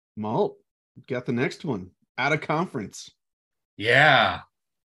 Malt, got the next one. Out of conference. Yeah.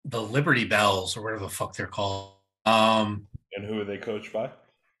 The Liberty Bells, or whatever the fuck they're called. And who are they coached by?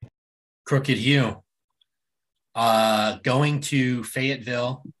 Crooked Hugh. Going to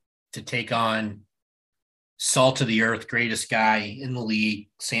Fayetteville to take on salt of the earth, greatest guy in the league,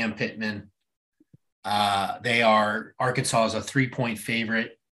 Sam Pittman. Arkansas is a 3-point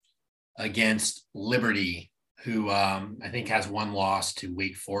favorite against Liberty, who I think has one loss to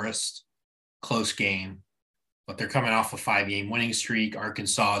Wake Forest. Close game, but they're coming off a 5-game winning streak.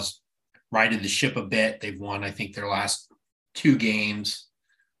 Arkansas's righted the ship a bit. They've won, I think, their last 2 games.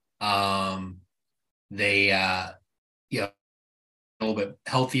 They a little bit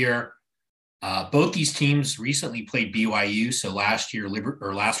healthier. Both these teams recently played BYU. So last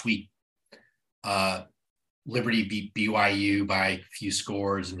week, Liberty beat BYU by a few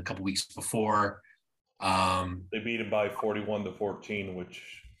scores, and a couple weeks before. They beat them by 41-14, which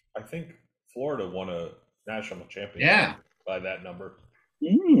I think Florida won a national championship by that number.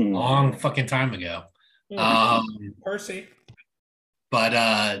 Long fucking time ago. Percy.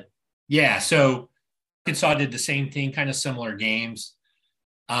 But so Arkansas did the same thing, kind of similar games.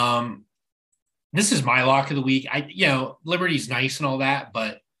 This is my lock of the week. Liberty's nice and all that,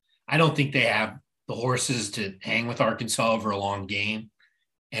 but I don't think they have the horses to hang with Arkansas over a long game.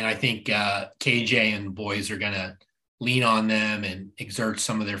 And I think KJ and the boys are going to lean on them and exert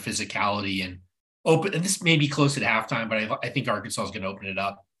some of their physicality and open. And this may be close at halftime, but I think Arkansas is going to open it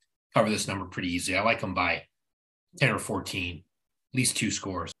up, cover this number pretty easy. I like them by 10 or 14, at least 2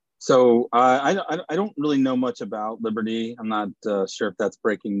 scores. So I don't really know much about Liberty. I'm not sure if that's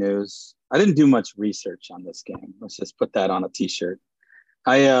breaking news. I didn't do much research on this game. Let's just put that on a T-shirt.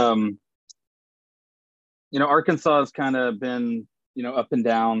 Arkansas has kind of been, up and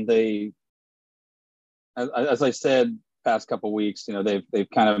down. They, as I said, past couple of weeks, they've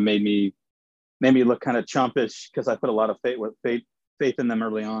kind of made me look kind of chumpish because I put a lot of faith in them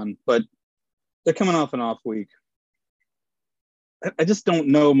early on. But they're coming off an off week. I just don't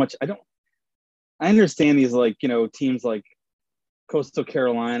know much. I understand these teams like Coastal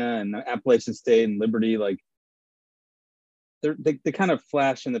Carolina and Appalachian State and Liberty, they kind of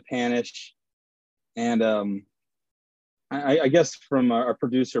flash in the panish. And I guess from our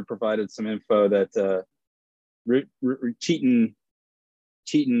producer provided some info that cheating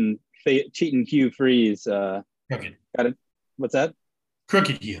Hugh Freeze Crooked. got it. What's that?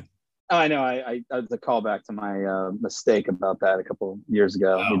 Crooked Hugh. Oh, I know. I was a callback to my mistake about that a couple years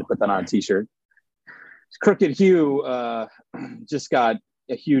ago. I need to put that on a T-shirt. Crooked Hugh just got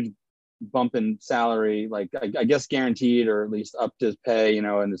a huge bump in salary, I guess guaranteed, or at least upped his pay,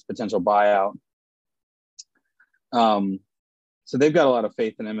 in this potential buyout. So they've got a lot of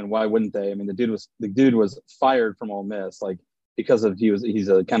faith in him, and why wouldn't they? I mean, the dude was fired from Ole Miss, because of he's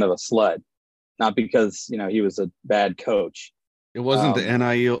a kind of a slut, not because he was a bad coach. It wasn't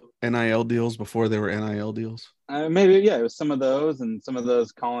the NIL deals before there were NIL deals. Maybe, yeah, it was some of those, and some of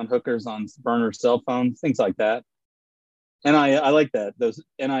those calling hookers on burner cell phones, things like that. And I like that, those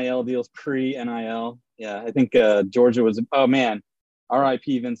NIL deals pre-NIL. Yeah, I think Georgia was. Oh man,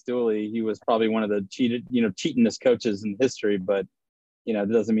 R.I.P. Vince Dooley. He was probably one of the cheatingest coaches in history, but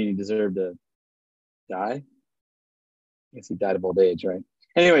that doesn't mean he deserved to die. I guess he died of old age, right?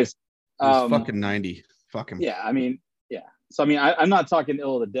 Anyways, he was fucking 90. Fuck him. Yeah, I mean, yeah. So, I mean, I'm not talking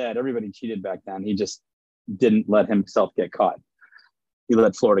ill of the dead. Everybody cheated back then. He just didn't let himself get caught. He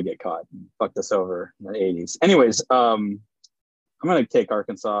let Florida get caught and fucked us over in the 80s. Anyways, I'm going to take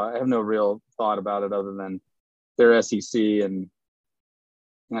Arkansas. I have no real thought about it other than they're SEC and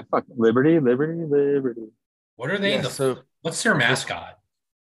fuck Liberty. What are they? Yeah, what's their mascot?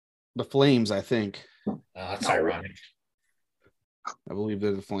 The Flames, I think. That's ironic. I believe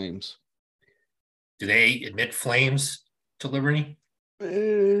they're the Flames. Do they admit Flames to Liberty?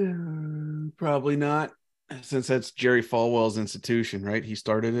 Probably not, since that's Jerry Falwell's institution, right? He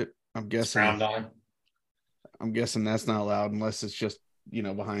started it. I'm guessing. I'm guessing that's not allowed unless it's just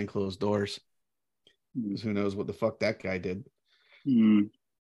behind closed doors. Who knows what the fuck that guy did?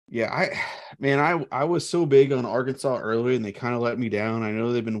 Yeah, I was so big on Arkansas early, and they kind of let me down. I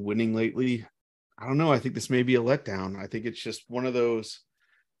know they've been winning lately. I don't know. I think this may be a letdown. I think it's just one of those.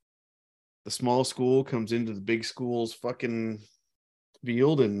 The small school comes into the big school's fucking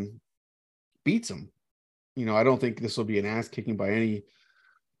field and beats them. I don't think this will be an ass kicking by any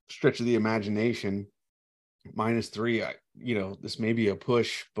stretch of the imagination. -3, this may be a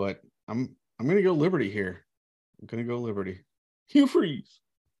push, but I'm going to go Liberty here. I'm going to go Liberty. Hugh Freeze.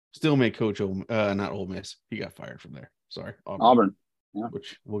 Still may coach not Ole Miss. He got fired from there. Sorry. Auburn. Yeah.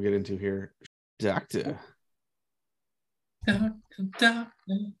 Which we'll get into here. Doctor. I'll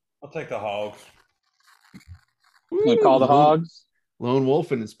take the Hogs. You gonna call the Hogs? Lone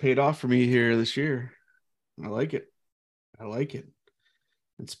Wolf, and it's paid off for me here this year. I like it.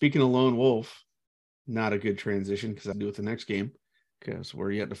 And speaking of Lone Wolf, not a good transition because I'll do it the next game because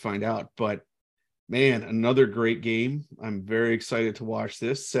we're yet to find out. But man, another great game. I'm very excited to watch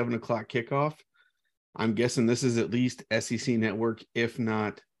this 7:00 kickoff. I'm guessing this is at least SEC Network, if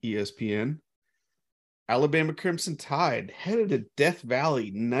not ESPN. Alabama Crimson Tide headed to Death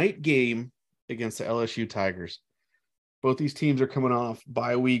Valley, night game against the LSU Tigers. Both these teams are coming off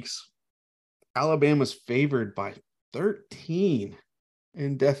bye weeks. Alabama's favored by 13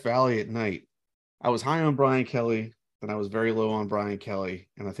 in Death Valley at night. I was high on Brian Kelly, then I was very low on Brian Kelly,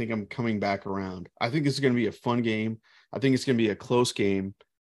 and I think I'm coming back around. I think this is going to be a fun game. I think it's going to be a close game.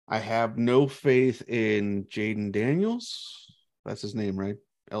 I have no faith in Jaden Daniels. That's his name, right?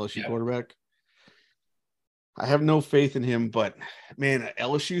 LSU quarterback. I have no faith in him, but man,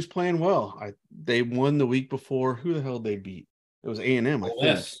 LSU's playing well. They won the week before. Who the hell did they beat? It was A&M, I think.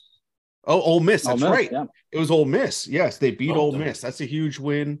 Miss. Oh, Ole Miss. That's right. Yeah. It was Ole Miss. Yes, they beat Ole Miss. That's a huge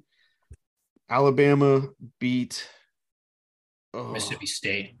win. Alabama beat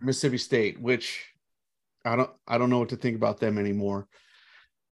Mississippi State, which I don't know what to think about them anymore.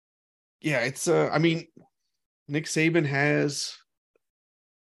 Yeah, it's Nick Saban has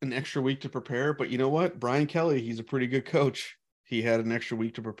an extra week to prepare, but you know what? Brian Kelly, he's a pretty good coach. He had an extra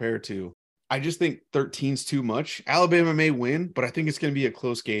week to prepare too. I just think 13's too much. Alabama may win, but I think it's going to be a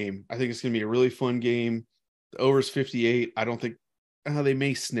close game. I think it's going to be a really fun game. The over's 58. I don't think they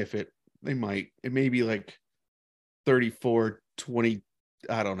may sniff it. They might. It may be like 34-20.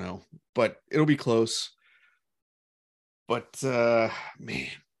 I don't know, but it'll be close. But man,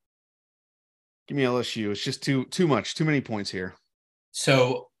 give me LSU. It's just too much. Too many points here.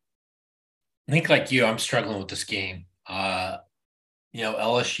 So I think like you, I'm struggling with this game.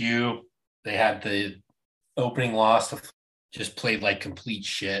 LSU, they had the opening loss, just played like complete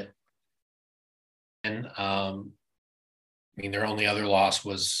shit. And their only other loss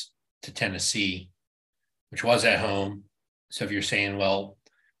was to Tennessee, which was at home. So if you're saying, well,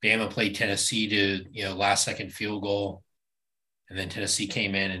 Bama played Tennessee to, last second field goal, and then Tennessee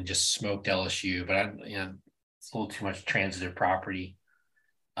came in and just smoked LSU, but it's a little too much transitive property.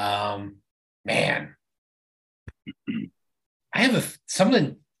 Man, I have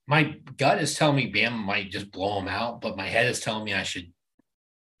something. My gut is telling me Bama might just blow them out, but my head is telling me I should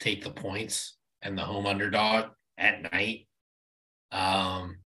take the points and the home underdog at night.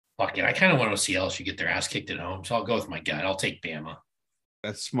 Fuck it. I kind of want to see LSU get their ass kicked at home, so I'll go with my gut. I'll take Bama.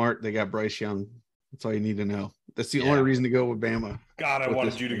 That's smart. They got Bryce Young. That's all you need to know. That's the only reason to go with Bama. God, I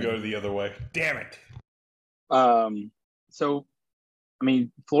wanted you to go the other way. Damn it.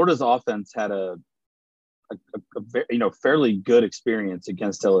 Florida's offense had a fairly good experience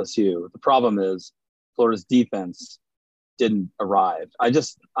against LSU. The problem is Florida's defense didn't arrive.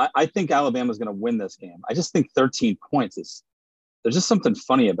 I think Alabama's going to win this game. I just think 13 points there's just something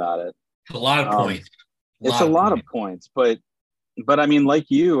funny about it. A lot of points. It's a lot of points, but like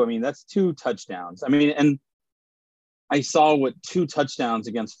you, that's 2 touchdowns. And I saw what 2 touchdowns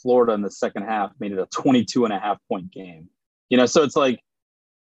against Florida in the second half made it a 22.5-point game. So it's like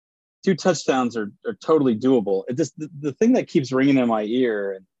 2 touchdowns are totally doable. It just the thing that keeps ringing in my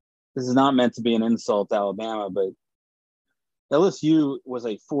ear, and this is not meant to be an insult to Alabama, but LSU was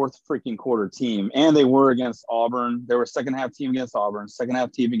a 4th freaking quarter team, and they were against Auburn. They were a second half team against Auburn, second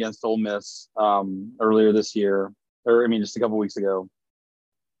half team against Ole Miss earlier this year, just a couple weeks ago.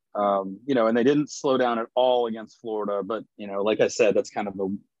 And they didn't slow down at all against Florida. But like I said, that's kind of a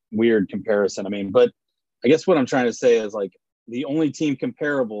weird comparison. But I guess what I'm trying to say is like the only team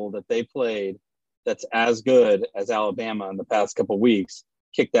comparable that they played that's as good as Alabama in the past couple weeks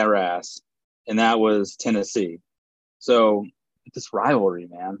kicked their ass, and that was Tennessee. So this rivalry,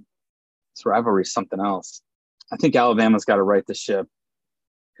 man, this rivalry is something else. I think Alabama's got to right the ship.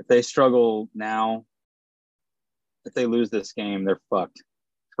 If they struggle now, if they lose this game, they're fucked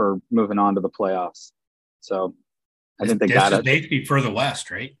for moving on to the playoffs. So I think they got it. They'd be further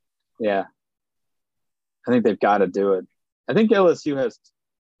west, right? Yeah. I think they've got to do it. I think LSU has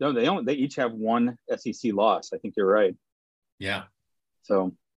No, they each have one SEC loss. I think you're right. Yeah.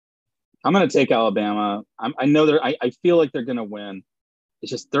 So I'm going to take Alabama. I know I feel like they're going to win.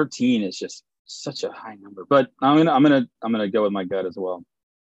 It's just 13 is just such a high number, but I'm gonna go with my gut as well.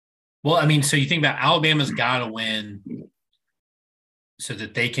 Well, I mean, so you think about Alabama's got to win so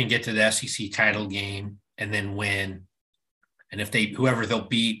that they can get to the SEC title game and then win. And if whoever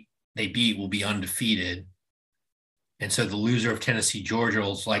they beat will be undefeated. And so the loser of Tennessee, Georgia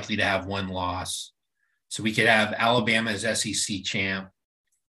is likely to have one loss. So we could have Alabama as SEC champ,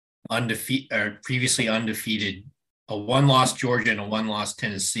 previously undefeated, a one-loss Georgia and a one-loss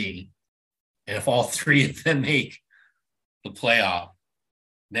Tennessee. And if all three of them make the playoff,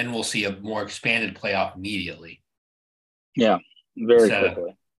 then we'll see a more expanded playoff immediately. Yeah, very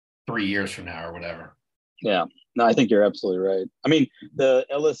quickly. 3 years from now or whatever. Yeah. No, I think you're absolutely right. I mean, the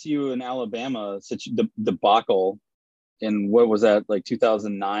LSU and Alabama debacle in what was that, like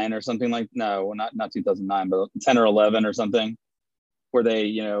 2009 or something like? No, not 2009, but 10 or 11 or something, where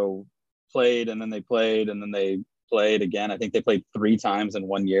they played and then they played and then they played again. I think they played 3 times in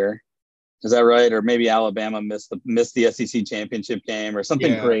 1 year. Is that right? Or maybe Alabama missed the SEC championship game or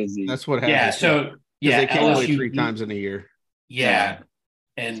something crazy. That's what happened. Yeah. So they can't LSU play 3 times in a year. Yeah.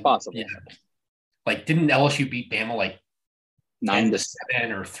 And it's possible. Yeah. Like, didn't LSU beat Bama like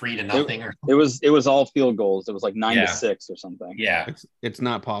 9-7 or 3-0 or something? It was all field goals. It was like 9-6 or something. Yeah. It's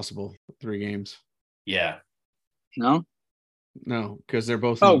not possible. 3 games. Yeah. No, because they're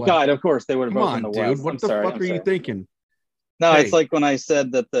both. Oh God, of course they would have both in the dude. West. What the fuck are you thinking? No, It's like when I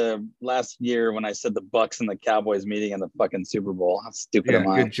said that the last year when I said the Bucks and the Cowboys meeting in the fucking Super Bowl. How stupid am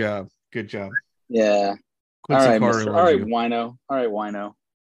I? Good job. Yeah. Quincy All right, Carter all right, wino. All right, wino.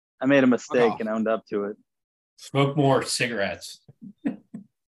 I made a mistake and owned up to it. Smoke more cigarettes. God,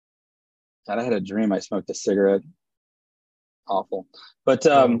 I had a dream I smoked a cigarette. Awful. But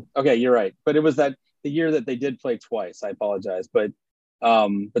okay, you're right. But it was the year that they did play twice. I apologize. But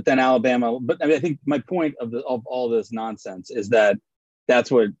then Alabama. But I mean, I think my point of all this nonsense is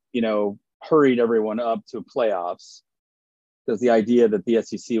that's what hurried everyone up to playoffs, because the idea that the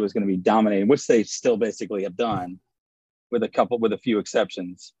SEC was going to be dominating, which they still basically have done, with a few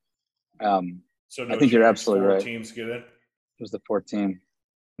exceptions. So I think you're absolutely right. Teams get in. It was the 4th team.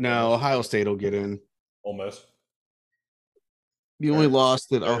 No, Ohio State will get in. Almost. The only loss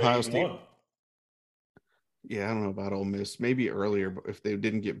that Ohio State. Won. Yeah, I don't know about Ole Miss. Maybe earlier, but if they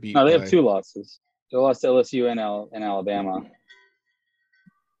didn't get beat. No, they have 2 losses. They lost to LSU and Alabama.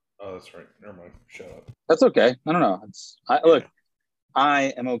 Oh, that's right. Never mind. Shut up. That's okay. I don't know. Look,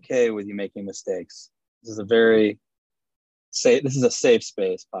 I am okay with you making mistakes. This is a safe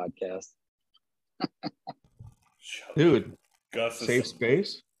space podcast. Dude, Gus safe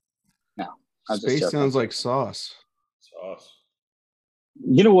space? No. Space sounds like sauce. Sauce.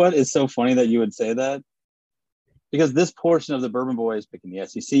 You know what is so funny that you would say that? Because this portion of the Bourbon Boys Picking the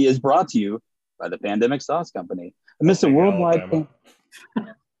SEC is brought to you by the Pandemic Sauce Company. Mr. Worldwide.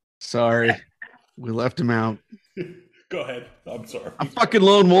 Sorry. We left him out. Go ahead. I'm sorry. I'm fucking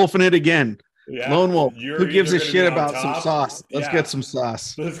lone wolfing it again. Yeah, Lone wolf. Who gives a shit about top? some sauce? Let's get some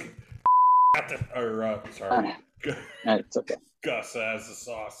sauce. Sorry. It's okay. Gus has the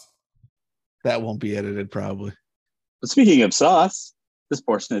sauce. That won't be edited, probably. But speaking of sauce, this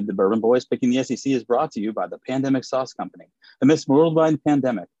portion of the Bourbon Boys Picking the SEC is brought to you by the Pandemic Sauce Company. Amidst worldwide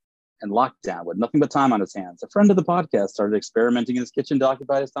pandemic and lockdown with nothing but time on his hands, a friend of the podcast started experimenting in his kitchen to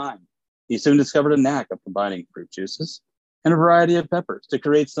occupy his time. He soon discovered a knack of combining fruit juices and a variety of peppers to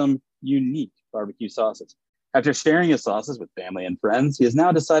create some unique barbecue sauces. After sharing his sauces with family and friends, he has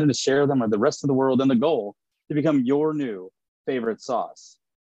now decided to share them with the rest of the world in the goal to become your new favorite sauce.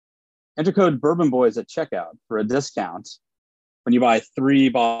 Enter code Bourbon Boys at checkout for a discount. When you buy 3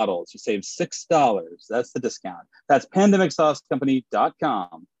 bottles, you save $6. That's the discount. That's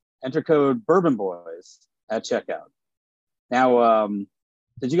pandemicsaucecompany.com. Enter code Bourbon Boys at checkout. Now,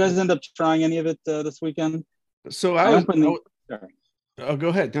 did you guys end up trying any of it this weekend? So sorry. Oh, go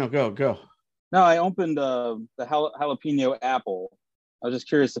ahead. No, go. No, I opened the jalapeno apple. I was just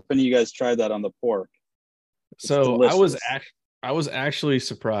curious if any of you guys tried that on the pork. It's delicious. I was actually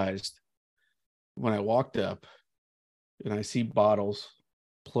surprised when I walked up and I see bottles,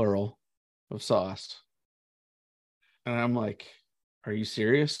 plural, of sauce. And I'm like, are you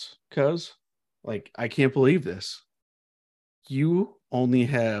serious, cuz? Like, I can't believe this. You only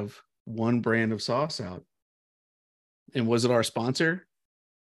have one brand of sauce out. And was it our sponsor?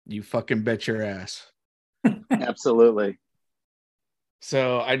 You fucking bet your ass. Absolutely.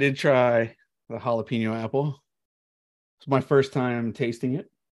 So I did try the jalapeno apple. It's my first time tasting it.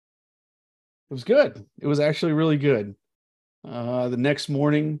 It was good. It was actually really good. The next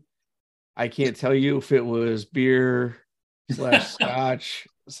morning, I can't tell you if it was beer / scotch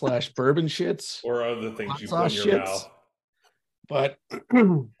 / bourbon shits or other things hot you sauce put in your shits. mouth. But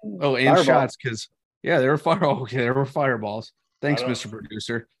and Fireball. shots, because there were fireballs. Thanks, Mr.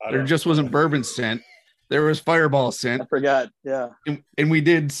 Producer. There just wasn't bourbon scent. There was fireball I scent. forgot. Yeah. And we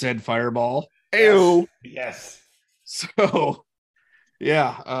did said fireball. Yes. Ew. Yes. So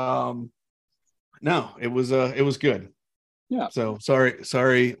yeah. No, it was good. Yeah. So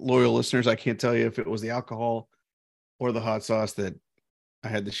sorry, loyal listeners. I can't tell you if it was the alcohol or the hot sauce that I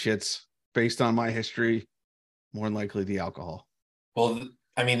had the shits. Based on my history, more than likely the alcohol. Well,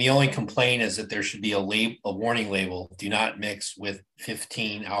 I mean, the only complaint is that there should be a warning label: do not mix with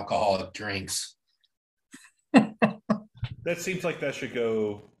 15 alcoholic drinks. That seems like that should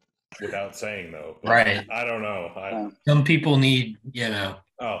go without saying, though. But Right. I don't know. Some people need,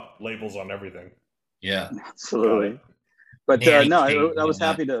 labels on everything. Yeah, absolutely. But I was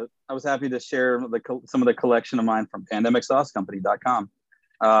happy to share some of the collection of mine from pandemicsaucecompany.com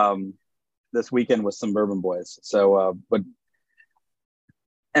this weekend with some Bourbon Boys. So, but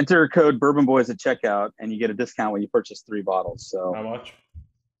enter code Bourbon Boys at checkout, and you get a discount when you purchase 3 bottles. So how much?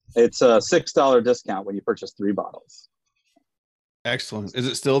 It's a $6 discount when you purchase 3 bottles. Excellent. Is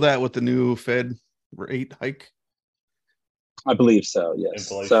it still that with the new Fed rate hike? I believe so. Yes.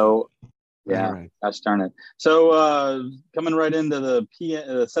 Inflation. So, yeah, right. Gosh darn it. So, coming right into the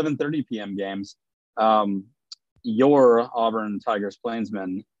 7:30 p.m. games, your Auburn Tigers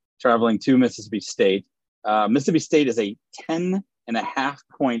Plainsmen traveling to Mississippi State. Mississippi State is a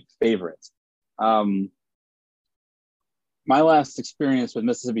 10.5-point favorite. My last experience with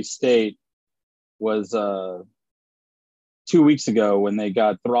Mississippi State was 2 weeks ago when they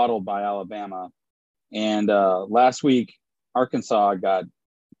got throttled by Alabama, and last week Arkansas got.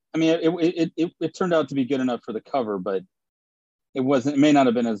 I mean, it turned out to be good enough for the cover, but it wasn't. It may not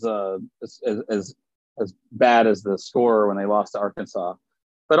have been as bad as the score when they lost to Arkansas.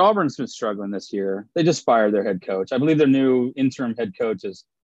 But Auburn's been struggling this year. They just fired their head coach. I believe their new interim head coach is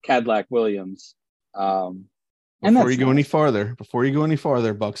Cadillac Williams. Before you go any farther,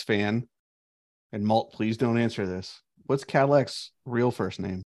 Bucks fan, and Malt, please don't answer this. What's Cadillac's real first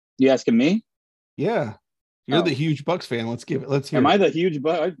name? You asking me? Yeah, you're the huge Bucks fan. Let's hear. Am I the huge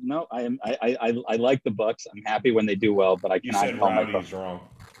Bucks? No, I am. I like the Bucks. I'm happy when they do well, but I cannot. You said Rowdy's wrong.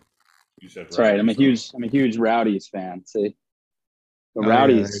 You said that's right. I'm a huge Rowdy's fan. See, the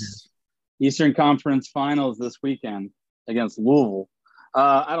Rowdy's Eastern Conference Finals this weekend against Louisville.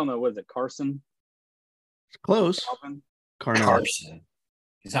 I don't know. What is it? Carson? Close. Carson.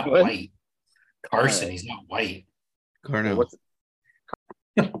 He's not white. Carson. Right. He's not white. Carnell. What's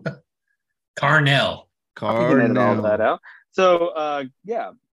it? Carnell. All that out. So,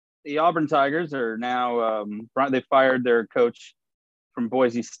 the Auburn Tigers are now they fired their coach from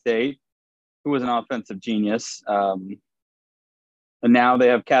Boise State, who was an offensive genius. And now they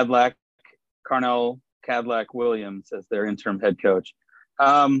have Cadillac Williams as their interim head coach.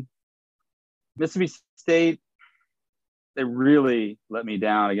 Mississippi State, they really let me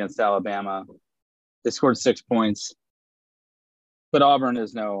down against Alabama. They scored 6 points. But Auburn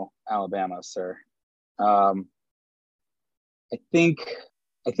is no Alabama, sir. I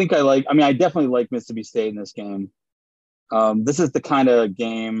definitely like Mississippi State in this game. This is the kind of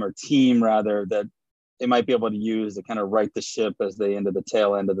game or team rather that they might be able to use to kind of right the ship as they into the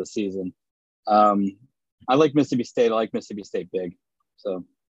tail end of the season. I like Mississippi State. I like Mississippi State big. So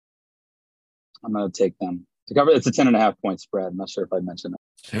I'm going to take them to cover. It's a 10.5-point spread. I'm not sure if I mentioned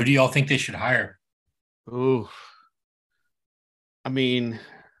that. So who do y'all think they should hire? Ooh. I mean,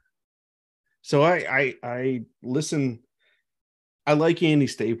 so I listen. I like Andy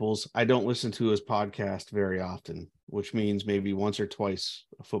Staples. I don't listen to his podcast very often, which means maybe once or twice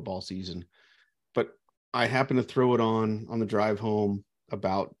a football season. But I happen to throw it on the drive home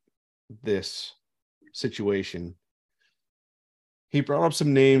about this situation. He brought up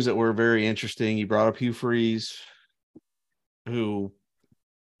some names that were very interesting. He brought up Hugh Freeze, who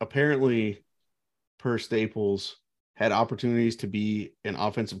apparently, per Staples, had opportunities to be an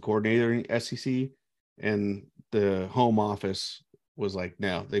offensive coordinator in SEC, and the home office was like,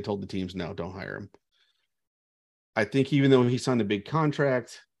 no, they told the teams, no, don't hire him. I think even though he signed a big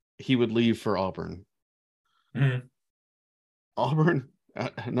contract, he would leave for Auburn. Mm-hmm. Auburn,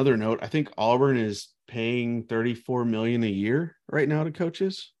 another note, I think Auburn is paying $34 million a year right now to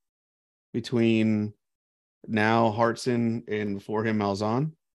coaches between now Hartson and before him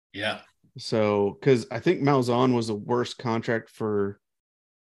Malzahn. Yeah. So, because I think Malzahn was the worst contract for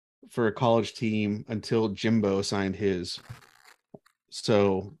a college team until Jimbo signed his.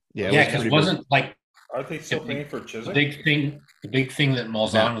 So, yeah. Yeah, because wasn't like Aren't they still paying for The Chiswick? the big thing that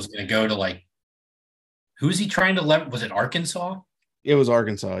Malzahn was going to go to, like, who's he trying to was it Arkansas? It was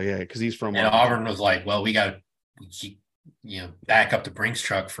Arkansas, yeah, because he's from And Arkansas. Auburn was like, well, we got to, back up the Brinks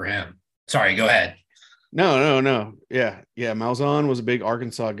truck for him. Sorry, go ahead. No. Yeah. Malzahn was a big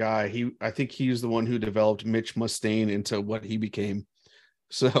Arkansas guy. I think he was the one who developed Mitch Mustaine into what he became.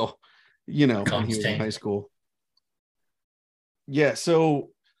 So, when he was in high school. Yeah. So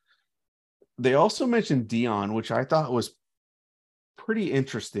they also mentioned Deion, which I thought was pretty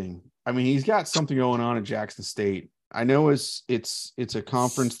interesting. I mean, he's got something going on at Jackson State. I know it's a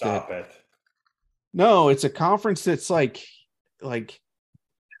conference. Stop it. No, it's a conference that's like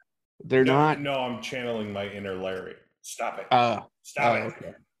they're not. No, I'm channeling my inner Larry. Stop it. Stop it.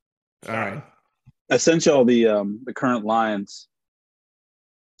 Okay. All right. I sent y'all the current Lions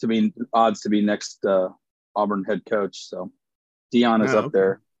to be odds to be next Auburn head coach. So Deion is up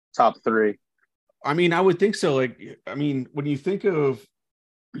there, top 3. I mean, I would think so. When you think of,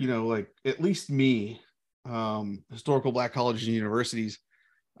 like at least me, historical Black colleges and universities,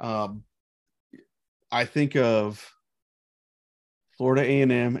 I think of Florida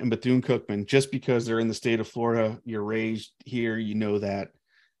A&M and Bethune-Cookman just because they're in the state of Florida. You're raised here, that.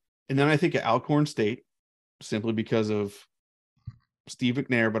 And then I think of Alcorn State simply because of Steve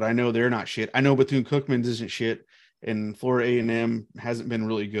McNair, but I know they're not shit. I know Bethune-Cookman isn't shit, and Florida A&M hasn't been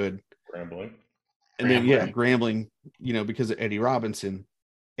really good. Grambling. And then, Grambling, because of Eddie Robinson.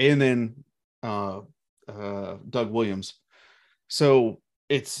 And then Doug Williams. So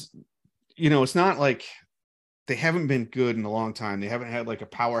it's, it's not like they haven't been good in a long time. They haven't had like a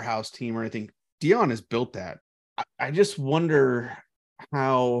powerhouse team or anything. Deion has built that. I just wonder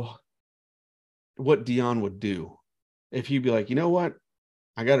what Deion would do if he'd be like, you know what?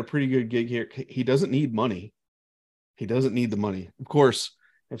 I got a pretty good gig here. He doesn't need money. He doesn't need the money. Of course,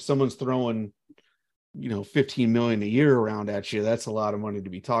 if someone's throwing, 15 million a year around at you, that's a lot of money to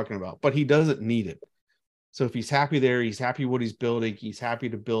be talking about, but he doesn't need it. So if he's happy there, he's happy what he's building. He's happy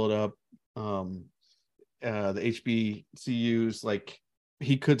to build up the HBCUs, like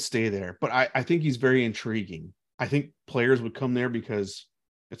he could stay there, but I think he's very intriguing. I think players would come there because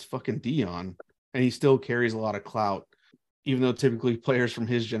it's fucking Deion and he still carries a lot of clout, even though typically players from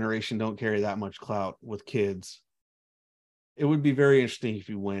his generation don't carry that much clout with kids. It would be very interesting if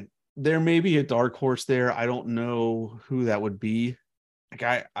he went. There may be a dark horse there. I don't know who that would be.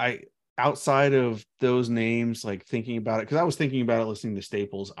 Like I outside of those names, like thinking about it, because I was thinking about it listening to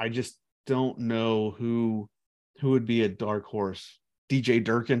Staples. I just don't know who would be a dark horse. DJ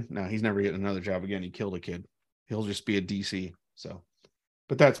Durkin? No, he's never getting another job again. He killed a kid. He'll just be a DC. So,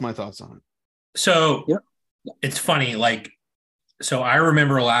 but that's my thoughts on it. So It's funny. So I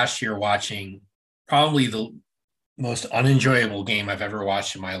remember last year watching probably the most unenjoyable game I've ever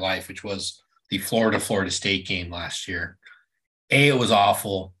watched in my life, which was the Florida State game last year. A, it was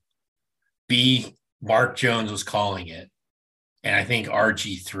awful. B, Mark Jones was calling it. And I think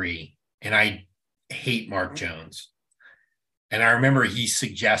RG3. And I hate Mark Jones. And I remember he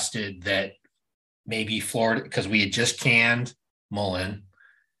suggested that maybe Florida, because we had just canned Mullen.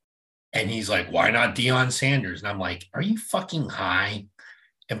 And he's like, why not Deion Sanders? And I'm like, are you fucking high?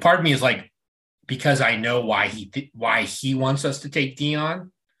 And part of me is like, because I know why he wants us to take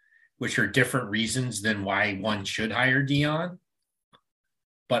Deion, which are different reasons than why one should hire Deion.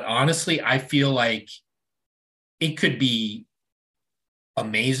 But honestly, I feel like it could be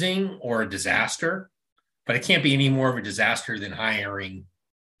amazing or a disaster, but it can't be any more of a disaster than hiring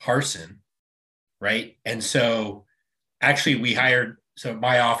Harsin, right? And so actually at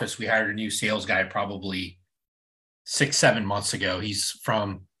my office, we hired a new sales guy probably 6-7 months ago. He's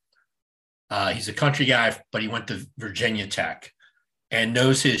a country guy, but he went to Virginia Tech and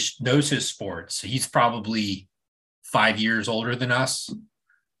knows his sports. He's probably 5 years older than us.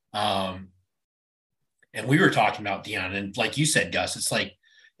 And we were talking about Deion, and like you said, Gus, it's like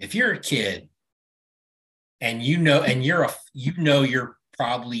if you're a kid and you're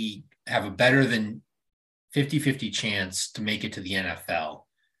probably have a better than 50-50 chance to make it to the NFL,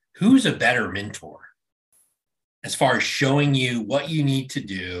 who's a better mentor as far as showing you what you need to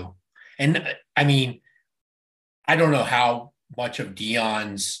do? And I mean, I don't know how much of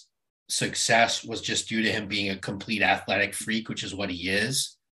Deion's success was just due to him being a complete athletic freak, which is what he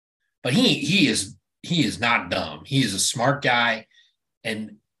is. But he is not dumb. He is a smart guy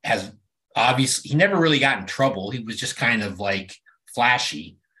and has obviously, he never really got in trouble. He was just kind of like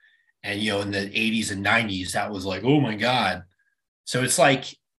flashy. And, in the 80s and 90s, that was like, oh my God. So it's like,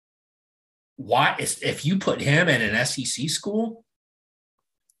 why, if you put him in an SEC school,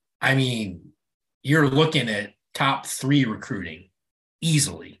 I mean, you're looking at top 3 recruiting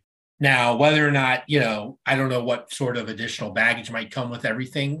easily. Now, whether or not, I don't know what sort of additional baggage might come with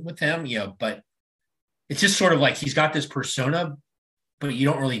everything with him, but it's just sort of like he's got this persona, but you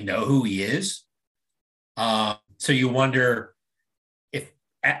don't really know who he is. So you wonder if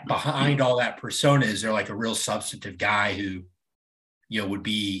behind all that persona, is there like a real substantive guy who, would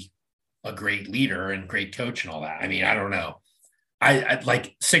be a great leader and great coach and all that. I mean, I don't know. I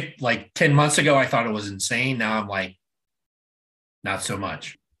like 10 months ago, I thought it was insane. Now I'm like, not so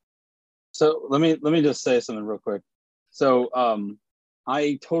much. So let me just say something real quick. So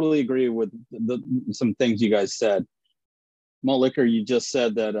I totally agree with some things you guys said. Malt Liquor, you just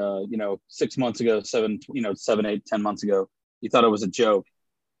said that 6 months ago, 7, 8, 10 months ago, you thought it was a joke,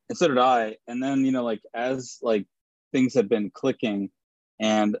 and so did I. And then as things have been clicking,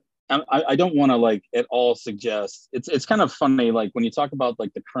 and I don't want to at all suggest it's kind of funny when you talk about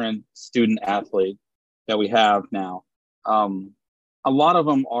the current student athlete that we have now. A lot of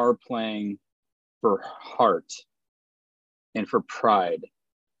them are playing for heart and for pride.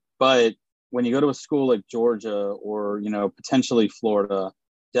 But when you go to a school like Georgia or, potentially Florida,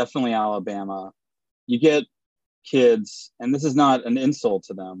 definitely Alabama, you get kids, and this is not an insult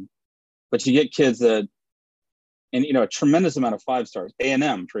to them, but you get kids that, and, a tremendous amount of 5 stars,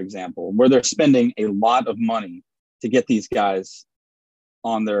 A&M, for example, where they're spending a lot of money to get these guys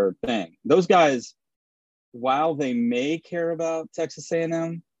on their thing. Those guys, while they may care about Texas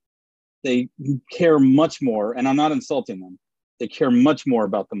A&M, they care much more, and I'm not insulting them, they care much more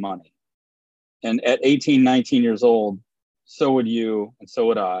about the money. And at 18, 19 years old, so would you, and so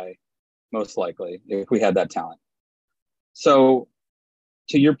would I, most likely, if we had that talent. So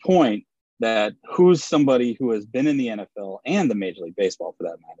to your point, that who's somebody who has been in the NFL and the Major League Baseball, for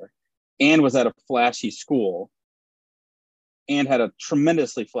that matter, and was at a flashy school and had a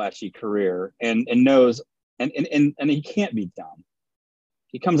tremendously flashy career and knows, and he can't be dumb.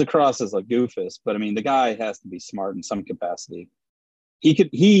 He comes across as a goofus, but I mean, the guy has to be smart in some capacity. He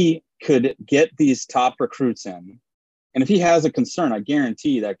could get these top recruits in, and if he has a concern, I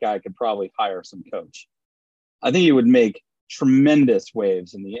guarantee that guy could probably hire some coach. I think he would make tremendous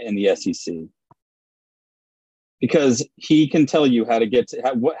waves in the SEC, because he can tell you how to get the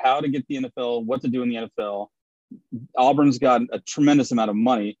NFL, what to do in the NFL. Auburn's got a tremendous amount of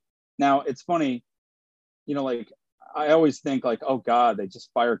money. Now it's funny, I always think oh God, they just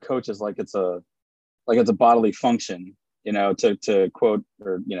fire coaches like it's a bodily function, to quote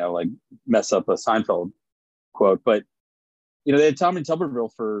or mess up a Seinfeld quote. But they had Tommy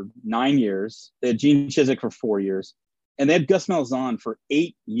Tuberville for 9 years, they had Gene Chizik for 4 years, and they had Gus Malzahn for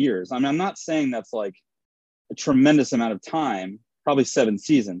 8 years. I mean, I'm not saying that's a tremendous amount of time, probably 7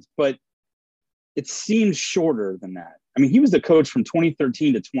 seasons, but it seems shorter than that. I mean, he was the coach from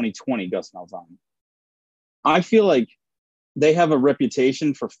 2013 to 2020, Gus Malzahn. I feel like they have a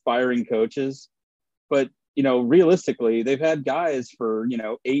reputation for firing coaches, but realistically, they've had guys for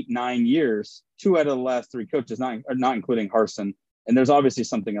 8, 9 years. 2 out of the last 3 coaches, not including Harsin, and there's obviously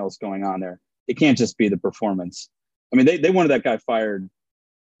something else going on there. It can't just be the performance. I mean, they wanted that guy fired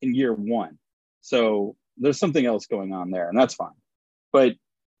in year 1, so there's something else going on there, and that's fine. But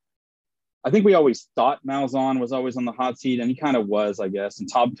I think we always thought Malzahn was always on the hot seat, and he kind of was, I guess.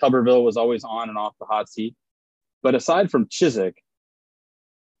 And Tuberville was always on and off the hot seat. But aside from Chizik,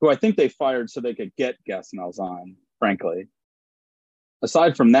 who I think they fired so they could get Gus Malzahn, frankly.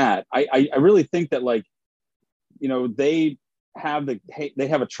 Aside from that, I really think that they have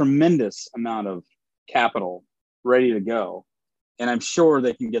a tremendous amount of capital ready to go, and I'm sure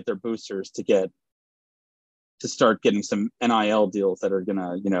they can get their boosters to start getting some NIL deals that are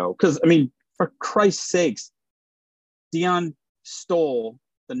gonna, because I mean, for Christ's sakes, Deion stole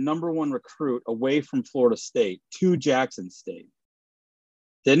the number 1 recruit away from Florida State to Jackson State,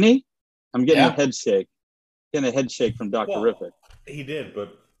 didn't he? I'm getting a head shake. Getting a head shake from Dr. Riffick. He did,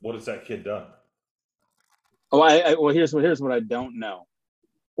 but what has that kid done? Oh, well, here's what I don't know,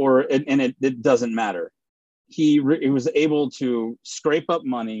 it doesn't matter. He was able to scrape up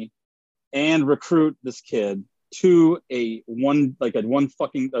money and recruit this kid to a one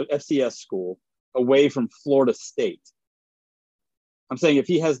fucking FCS school away from Florida State. I'm saying if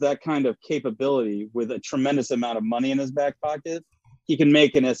he has that kind of capability with a tremendous amount of money in his back pocket, he can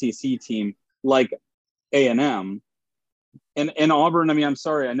make an SEC team like A&M. And Auburn, I mean, I'm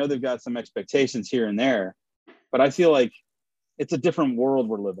sorry, I know they've got some expectations here and there, but I feel like it's a different world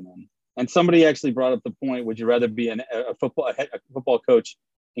we're living in. And somebody actually brought up the point, would you rather be a football coach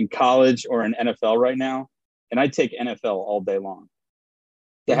in college or in NFL right now? And I'd take NFL all day long.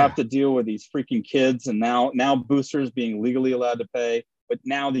 To have to deal with these freaking kids, and now boosters being legally allowed to pay, but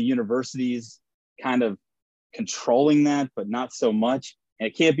now the universities kind of controlling that, but not so much. and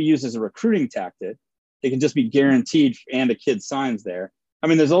it can't be used as a recruiting tactic. It can just be guaranteed and a kid signs there. I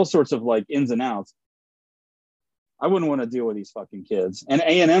mean, there's all sorts of like ins and outs. I wouldn't want to deal with these fucking kids. And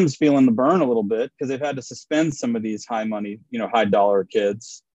A&M's feeling the burn a little bit because they've had to suspend some of these high money, high dollar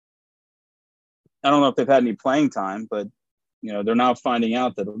kids. I don't know if they've had any playing time, but they're now finding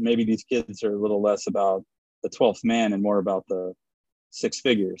out that maybe these kids are a little less about the 12th man and more about the six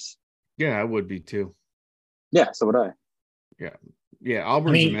figures. Yeah, I would be too. Yeah, so would I. Yeah,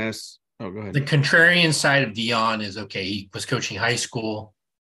 Auburn's a mess. Oh, go ahead. The contrarian side of Deion is, okay, he was coaching high school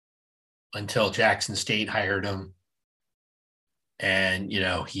until Jackson State hired him. And,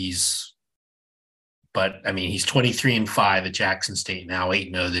 he's 23-5 at Jackson State now,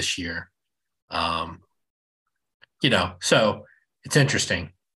 8-0 this year. So it's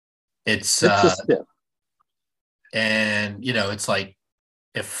interesting. It's it's like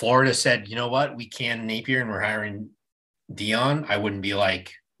if Florida said, you know what, we can Napier and we're hiring Deion, I wouldn't be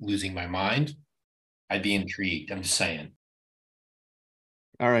like losing my mind. I'd be intrigued. I'm just saying.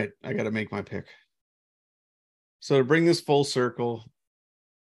 All right, I got to make my pick. So to bring this full circle,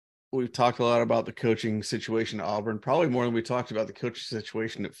 we've talked a lot about the coaching situation at Auburn, probably more than we talked about the coaching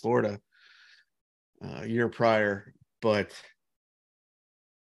situation at Florida a year prior. But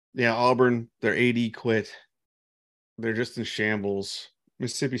yeah, Auburn, their AD quit. They're just in shambles.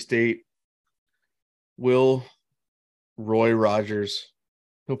 Mississippi State, Roy Rogers,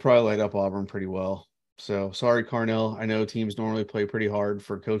 he'll probably light up Auburn pretty well. So sorry, Carnell. I know teams normally play pretty hard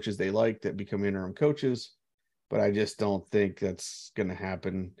for coaches they like that become interim coaches, but I just don't think that's going to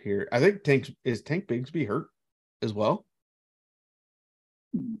happen here. I think Tank Bigsby hurt as well?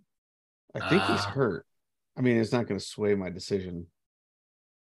 I think he's hurt. I mean, it's not going to sway my decision.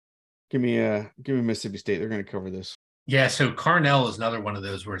 Give me Mississippi State. They're going to cover this. Yeah, so Carnell is another one of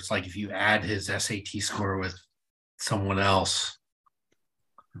those where it's like if you add his SAT score with someone else,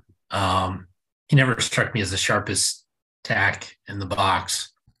 he never struck me as the sharpest tack in the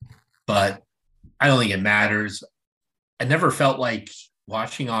box, but I don't think it matters. I never felt like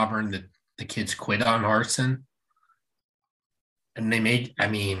watching Auburn that the kids quit on Harsin. And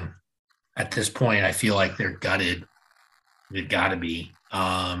at this point, I feel like they're gutted. They've got to be.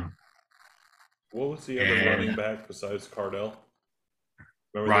 What was the other running back besides Cardell?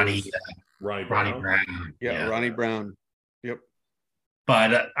 Ronnie Brown. Yeah, Ronnie Brown. Yep.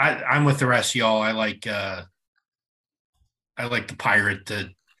 But I'm with the rest of y'all. I like the Pirate.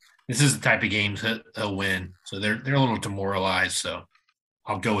 This is the type of games that they'll win. So they're a little demoralized. So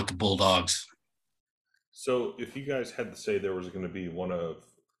I'll go with the Bulldogs. So if you guys had to say there was going to be one of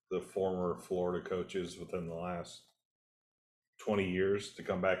the former Florida coaches within the last 20 years to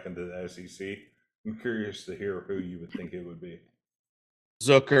come back into the SEC, I'm curious to hear who you would think it would be.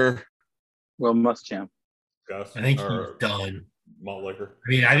 Zucker. Will Muschamp. Gus? I think he's done. Maltlicker?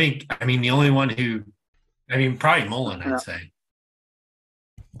 The only one who – probably Mullen, I'd say.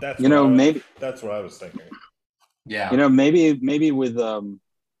 That's maybe – that's what I was thinking. Yeah. Maybe with I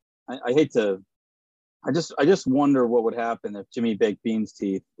hate to – I just wonder what would happen if Jimmy Baked Beans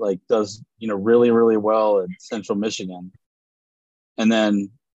Teeth does really, really well at Central Michigan, and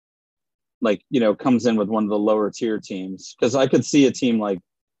then comes in with one of the lower tier teams, because I could see a team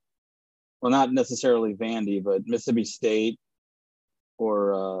not necessarily Vandy, but Mississippi State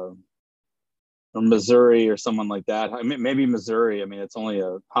or Missouri or someone like that. I mean, maybe Missouri. I mean, it's only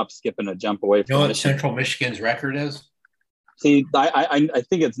a hop, skip, and a jump away from. You know what Central Michigan's record is? See, I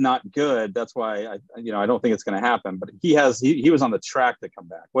think it's not good. That's why I don't think it's going to happen. But he was on the track to come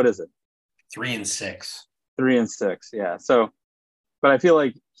back. What is it? 3-6. 3-6. Yeah. So, but I feel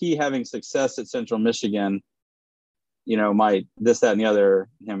like he having success at Central Michigan, might this, that, and the other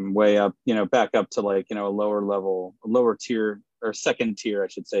him way up, back up to a lower level, lower tier or second tier, I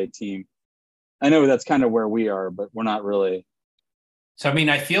should say, team. I know that's kind of where we are, but we're not really. So,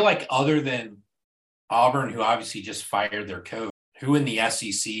 I feel like other than Auburn, who obviously just fired their coach, who in the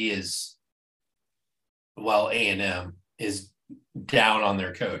SEC is, A&M is down on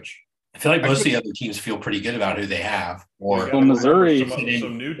their coach. I feel like most of the other teams feel pretty good about who they have. Or Missouri.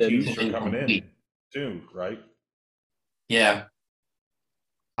 Some new teams are coming in too, right? Yeah.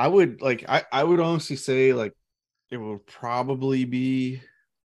 I would I would honestly say it will probably be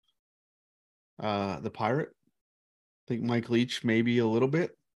the Pirate. I think Mike Leach maybe a little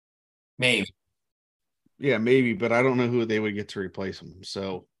bit. Maybe. Yeah, maybe, but I don't know who they would get to replace him.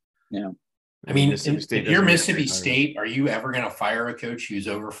 So yeah. If you're Mississippi State, are you ever going to fire a coach who's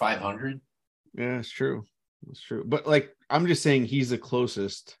over 500? Yeah, it's true. It's true. But I'm just saying he's the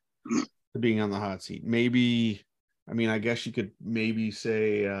closest to being on the hot seat. Maybe, I guess you could maybe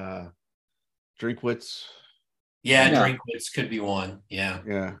say Drinkwitz Yeah, Yeah. Drinkwitz could be one. Yeah.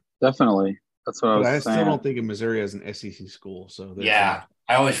 Yeah. Definitely. That's what I But was I saying. still don't think of Missouri as an SEC school. So Yeah.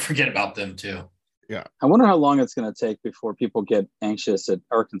 I always forget about them too. Yeah. I wonder how long it's going to take before people get anxious at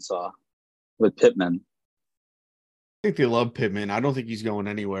Arkansas with Pittman. I think they love Pittman. I don't think he's going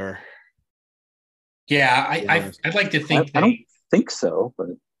anywhere. Yeah, Yes. I'd like to think I don't think so, but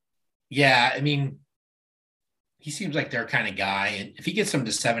yeah, I mean, he seems like their kind of guy. And if he gets them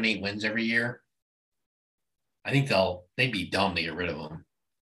to 7-8 wins every year, I think they'd be dumb to get rid of him.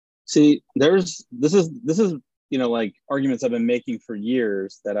 see, this is like arguments I've been making for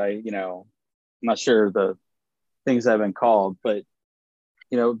years that I'm not sure the things I've been called, but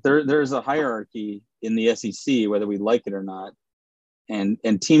there's a hierarchy in the SEC, whether we like it or not, and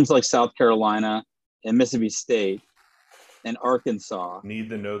teams like South Carolina and Mississippi State and Arkansas Need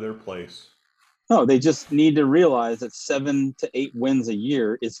to know their place. no, they just need to realize that 7 to 8 wins a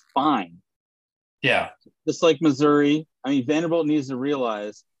year is fine. Yeah. Just like Missouri, Vanderbilt needs to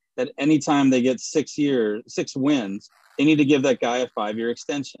realize that anytime they get 6 wins, they need to give that guy a 5-year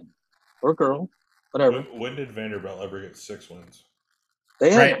extension or girl, whatever. When did Vanderbilt ever get 6 wins?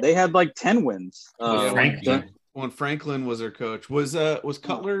 They had like 10 wins. When Franklin was their coach, was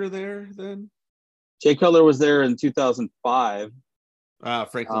Cutler there then? Jay Cutler was there in 2005.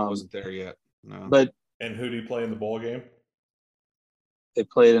 Franklin wasn't there yet. No. But And who did he play in the bowl game? they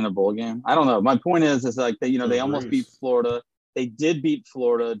played in a bowl game. I don't know. My point is like they almost beat Florida. They did beat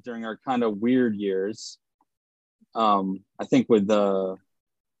Florida during our kind of weird years. I think with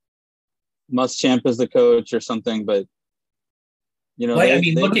Muschamp as the coach or something, but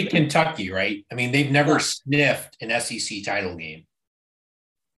look at Kentucky, right? They've never sniffed an SEC title game.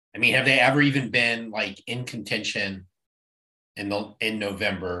 Have they ever even been like in contention in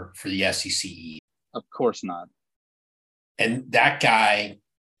November for the SEC? Of course not. And that guy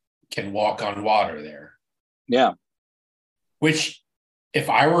can walk on water there. Yeah. Which, if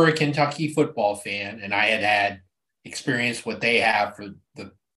I were a Kentucky football fan and I had experienced what they have for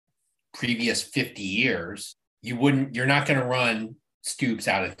the previous 50 years, you're not going to run Stoops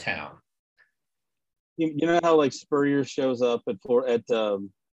out of town. You know how like Spurrier shows up at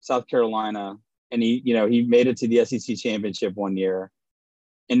South Carolina, and he made it to the SEC championship one year.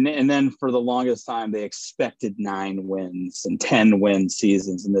 And then for the longest time, they expected 9 wins and 10-win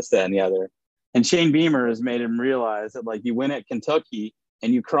seasons and this, that, and the other. And Shane Beamer has made him realize that like you win at Kentucky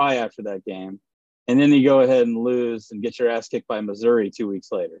and you cry after that game, and then you go ahead and lose and get your ass kicked by Missouri 2 weeks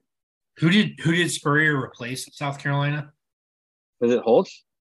later. Who did Spurrier replace at South Carolina? Was it Holtz?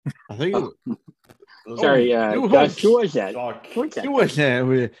 I think it was. Sorry, gosh, who was that? Who was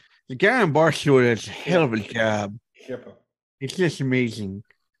that? The guy in Barstool does a hell of a job. It's just amazing.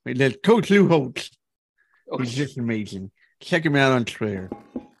 That's Coach Lou Holtz. He's just amazing. Check him out on Twitter.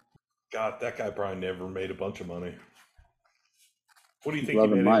 God, that guy probably never made a bunch of money. What do you think he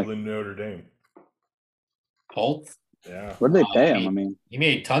made in Notre Dame? Holtz? Yeah. What did they pay him? He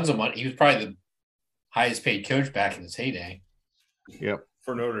made tons of money. He was probably the highest paid coach back in his heyday. Yep.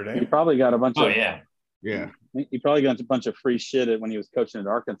 For Notre Dame? He probably got a bunch of... Yeah. He probably got a bunch of free shit when he was coaching at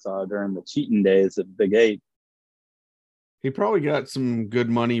Arkansas during the cheating days of Big 8. He probably got some good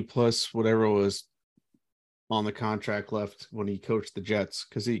money plus whatever was on the contract left when he coached the Jets,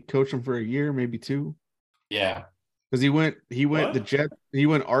 because he coached them for a year, maybe 2. Yeah. Because he went What? the Jets. He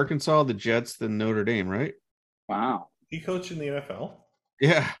went Arkansas, the Jets, then Notre Dame, right? Wow. He coached in the NFL?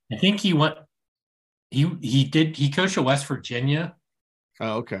 Yeah. I think he went. He coached at West Virginia.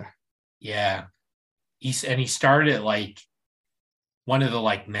 Oh, okay. Yeah. He started at like one of the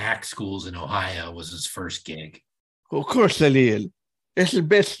like MAC schools in Ohio was his first gig. Well, of course they did. It's the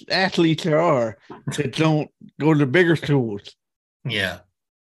best athletes there are that don't go to the bigger schools. Yeah.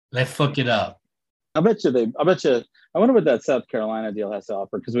 Let's look it up. I bet you. I wonder what that South Carolina deal has to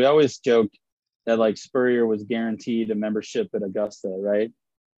offer, because we always joked that like Spurrier was guaranteed a membership at Augusta, right?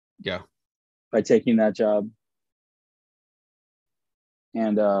 Yeah. By taking that job.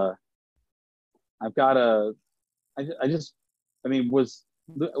 And I've got was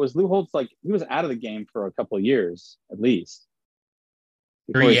Lou Holtz like, he was out of the game for a couple of years at least.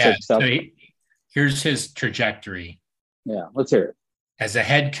 Here's his trajectory. Yeah, let's hear it. As a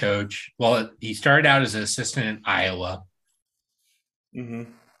head coach, well, he started out as an assistant in Iowa,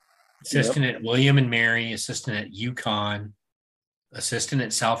 assistant at William and Mary, assistant at UConn, assistant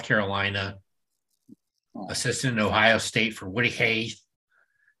at South Carolina, assistant at Ohio State for Woody Hayes.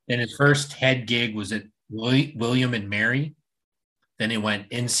 Then his first head gig was at William and Mary. Then he went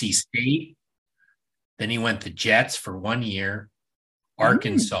NC State. Then he went to Jets for 1 year,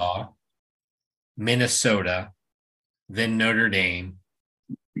 Arkansas, Minnesota, then Notre Dame.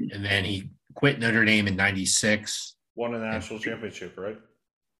 And then he quit Notre Dame in 96. Won a national championship, right?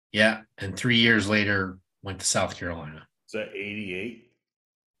 Yeah. And 3 years later, went to South Carolina. Is that 88?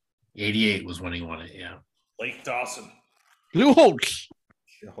 88 was when he won it. Yeah. Lake Dawson. Lou Holtz.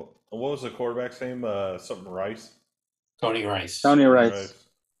 What was the quarterback's name? Something Rice? Tony Rice. Tony Rice.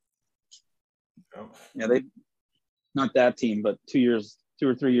 Oh. Yeah, they not that team, but 2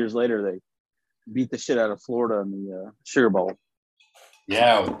 or 3 years later, they beat the shit out of Florida in the Sugar Bowl.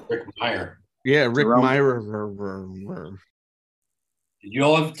 Yeah, with Rick Meyer. Yeah, Rick Jerome. Meyer.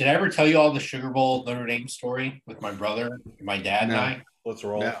 Did I ever tell you all the Sugar Bowl Notre Dame story with my brother, my dad, No. and I? Let's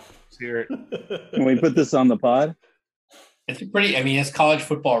roll. No. Let's hear it. Can we put this on the pod? It's it's college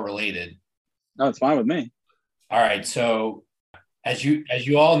football related. No, it's fine with me. All right. So as you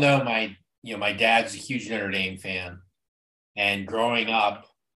all know, my dad's a huge Notre Dame fan. And growing up,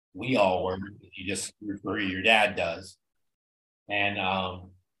 we all were. You just refer to your dad does. And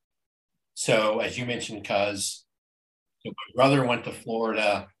so as you mentioned, cuz my brother went to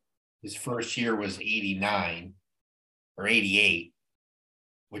Florida. His first year was 89 or 88,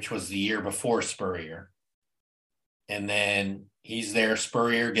 which was the year before Spurrier. And then he's there.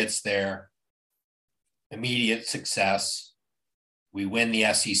 Spurrier gets there. Immediate success. We win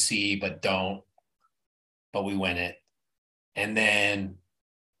the SEC, but we win it. And then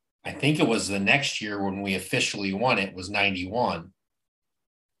I think it was the next year when we officially won it was 91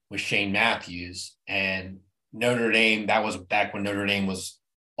 with Shane Matthews. And Notre Dame, that was back when Notre Dame was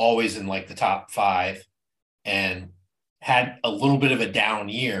always in like the top 5 and had a little bit of a down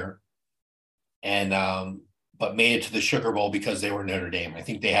year. And, but made it to the Sugar Bowl because they were Notre Dame. I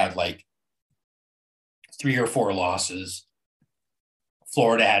think they had like 3 or 4 losses.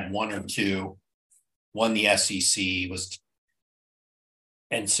 Florida had 1 or 2, won the SEC,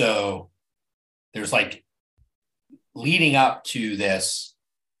 and so there's like leading up to this.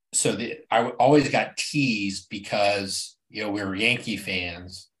 So I always got teased because, we were Yankee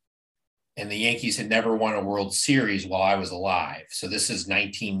fans and the Yankees had never won a World Series while I was alive. So this is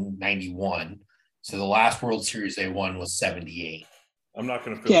 1991. So the last World Series they won was 78. I'm not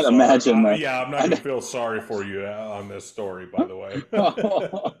going to feel sorry. Imagine that. Yeah, I'm not going to feel sorry for you on this story, by the way.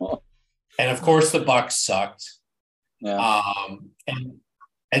 And of course, the Bucks sucked. Yeah.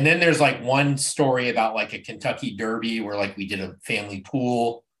 And then there's like one story about like a Kentucky Derby where like we did a family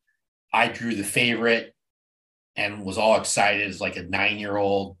pool. I drew the favorite and was all excited as like a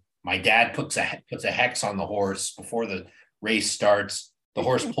 9-year-old. My dad puts a hex on the horse before the race starts. The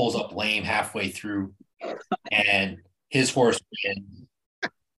horse pulls up lame halfway through, and his horse wins.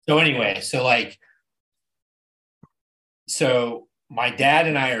 So anyway, so my dad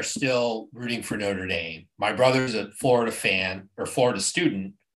and I are still rooting for Notre Dame. My brother's a Florida fan or Florida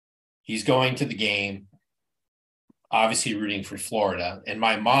student. He's going to the game, obviously rooting for Florida. And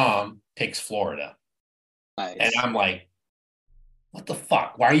my mom picks Florida. Nice. And I'm like, what the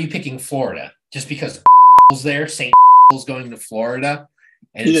fuck? Why are you picking Florida? Just because there, St. going to Florida?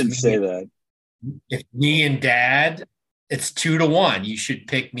 And you didn't say that. If me and dad, it's 2-1. You should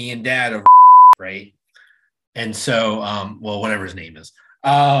pick me and dad over, right? And so, whatever his name is.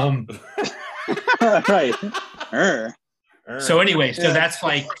 Right. So anyway, so that's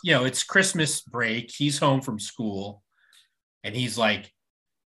like, it's Christmas break. He's home from school. And he's like,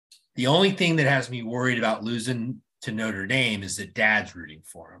 the only thing that has me worried about losing to Notre Dame is that dad's rooting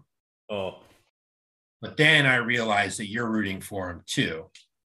for him. Oh. But then I realized that you're rooting for him too.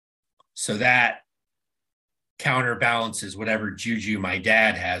 So that counterbalances whatever juju my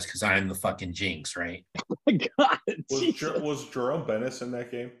dad has because I'm the fucking jinx, right? Oh my God. Was Jerome Bettis in that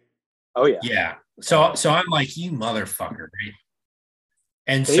game? Oh, yeah. Yeah. So I'm like, you motherfucker, right?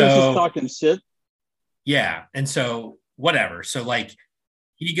 And he was just talking shit. Yeah. And so whatever. So like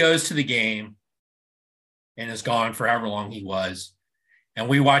he goes to the game and is gone for however long he was. And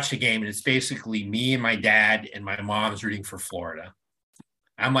we watch the game and it's basically me and my dad and my mom's rooting for Florida.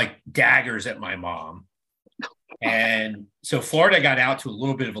 I'm like daggers at my mom. And so Florida got out to a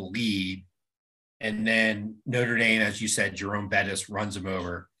little bit of a lead. And then Notre Dame, as you said, Jerome Bettis runs him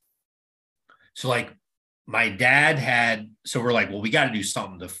over. So like my dad we're like, well, we got to do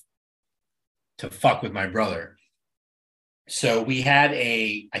something to fuck with my brother. So we had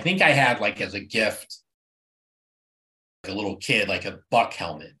I think I had like as a gift, like a little kid, like a Buck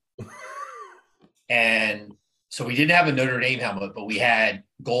helmet. And so we didn't have a Notre Dame helmet, but we had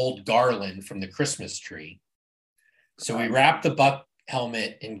gold garland from the Christmas tree. So we wrapped the Buck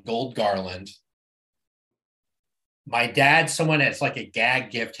helmet in gold garland. My dad, someone that's like a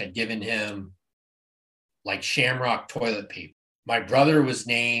gag gift, had given him like Shamrock toilet paper. My brother was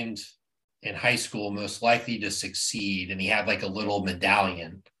named in high school most likely to succeed, and he had like a little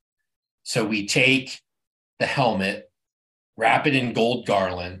medallion. So we take the helmet, wrap it in gold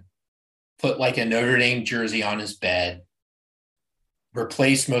garland, put like a Notre Dame jersey on his bed,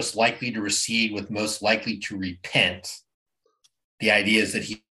 replace most likely to recede with most likely to repent. The idea is that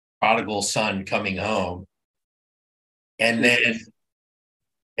he's prodigal son coming home. And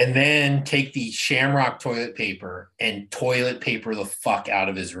then take the Shamrock toilet paper and toilet paper the fuck out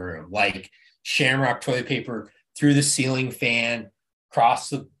of his room. Like Shamrock toilet paper through the ceiling fan, across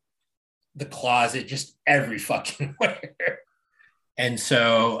the closet, just every fucking where. And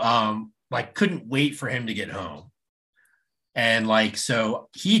so like couldn't wait for him to get home. And like, so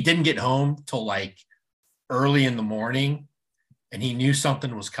he didn't get home till like early in the morning, and he knew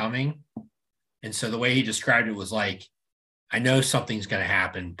something was coming. And so the way he described it was like, I know something's going to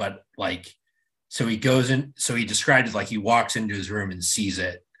happen, but like, so he goes in, so he described it like he walks into his room and sees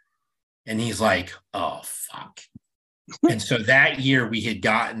it. And he's like, oh, fuck. And so that year we had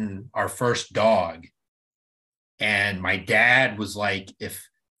gotten our first dog. And my dad was like, if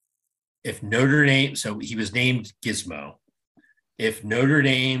Notre Dame, so he was named Gizmo. If Notre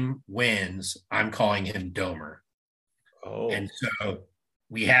Dame wins, I'm calling him Domer. Oh. And so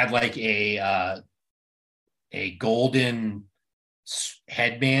we had like a golden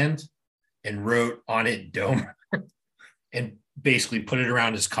headband and wrote on it Domer and basically put it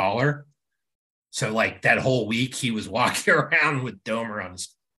around his collar. So like that whole week he was walking around with Domer on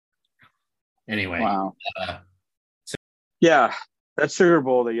his. Anyway. Wow. Yeah, that Sugar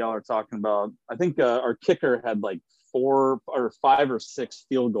Bowl that y'all are talking about, I think our kicker had like 4 or 5 or 6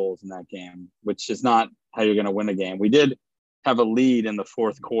 field goals in that game, which is not how you're going to win a game. We did have a lead in the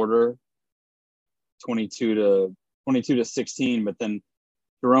fourth quarter, 22 to 16, but then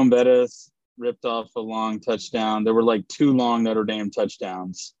Jerome Bettis ripped off a long touchdown. There were like 2 long Notre Dame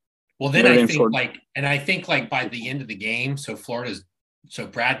touchdowns. Well, then I think by the end of the game, so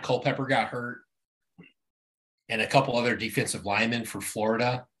Brad Culpepper got hurt and a couple other defensive linemen for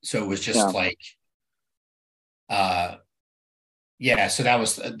Florida. So it was just so that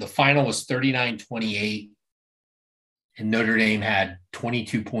was the final was 39-28. And Notre Dame had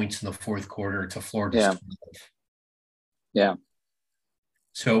 22 points in the fourth quarter to Florida's 12. Yeah.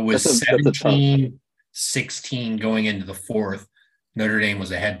 So it was 17-16 going into the fourth. Notre Dame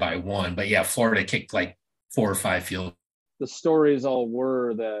was ahead by 1. But yeah, Florida kicked like 4 or 5 field. The stories all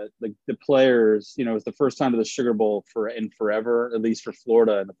were that the players, it was the first time to the Sugar Bowl in forever, at least for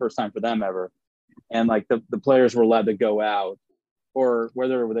Florida, and the first time for them ever. And like the players were allowed to go out, or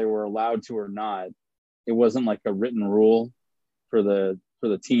whether they were allowed to or not, it wasn't like a written rule for the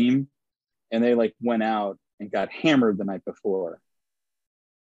team. And they like went out and got hammered the night before.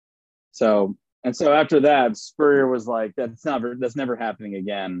 So after that, Spurrier was like, that's never happening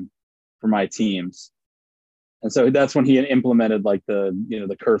again for my teams. And so that's when he implemented like the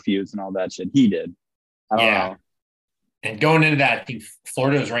curfews and all that shit. He did. I don't know. And going into that, I think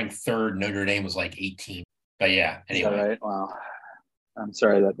Florida was ranked 3rd. Notre Dame was like 18. But yeah, anyway. All right. Wow. I'm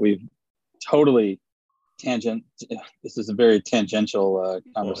sorry that we've totally this is a very tangential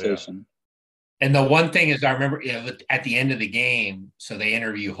conversation. Oh, yeah. And the one thing is, I remember at the end of the game, so they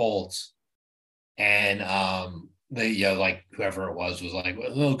interview Holtz, and like whoever it was like,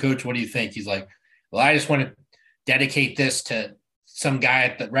 "Well, coach, what do you think?" He's like, "Well, I just want to dedicate this to some guy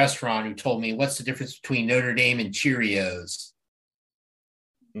at the restaurant who told me what's the difference between Notre Dame and Cheerios.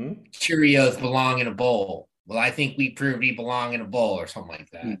 Cheerios belong in a bowl. Well, I think we proved we belong in a bowl," or something like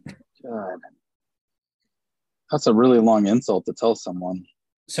that. God. That's a really long insult to tell someone.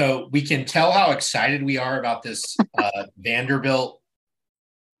 So we can tell how excited we are about this Vanderbilt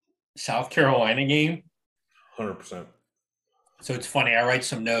South Carolina game. 100%. So it's funny. I write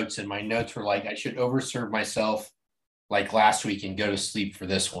some notes, and my notes were like, I should overserve myself like last week and go to sleep for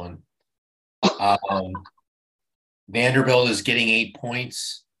this one. Vanderbilt is getting 8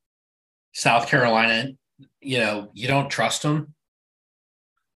 points. South Carolina, you don't trust them.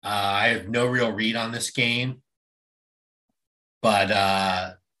 I have no real read on this game. But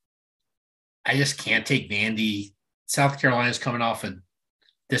I just can't take Vandy. South Carolina's coming off a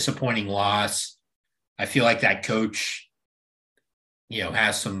disappointing loss. I feel like that coach,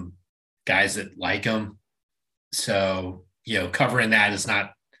 has some guys that like him. So, covering that is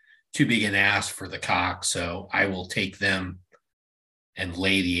not too big an ask for the Cock. So I will take them and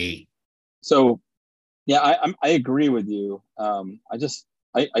lay the 8. So, yeah, I agree with you. I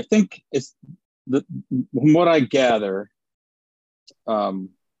think it's from what I gather,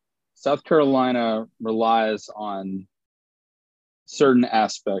 South Carolina relies on certain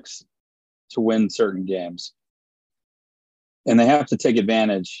aspects to win certain games. And they have to take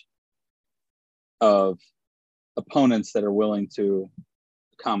advantage of opponents that are willing to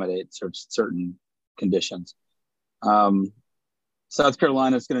accommodate certain conditions. South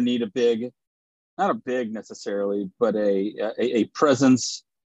Carolina is going to need not a big necessarily, but a presence,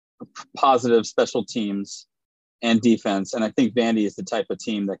 positive special teams and defense. And I think Vandy is the type of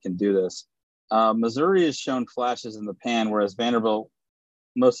team that can do this. Missouri has shown flashes in the pan, whereas Vanderbilt,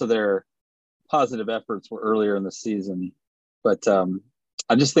 most of their positive efforts were earlier in the season. But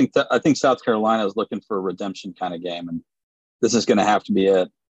I think South Carolina is looking for a redemption kind of game, and this is going to have to be it.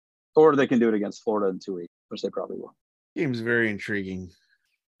 Or they can do it against Florida in 2 weeks, which they probably will. Game's very intriguing.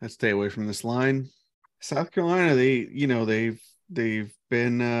 Let's stay away from this line. South Carolina, they've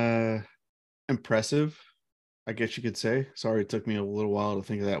been impressive, I guess you could say. Sorry, it took me a little while to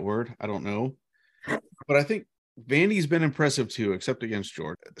think of that word. I don't know. But I think Vandy's been impressive too, except against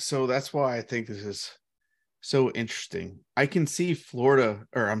Georgia. So that's why I think this is so interesting. I can see Florida.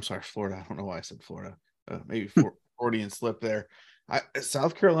 I don't know why I said Florida. Maybe Freudian slip there.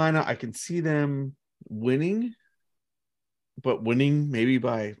 South Carolina, I can see them winning, but winning maybe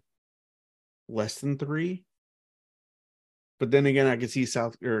by less than 3. But then again, I could see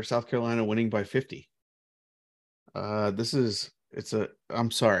South Carolina winning by 50. I'm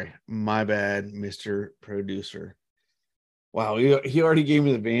sorry, my bad, Mr. Producer. Wow, he already gave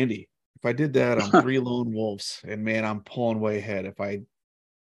me the Vandy. If I did that, I'm 3 lone wolves, and man, I'm pulling way ahead. If I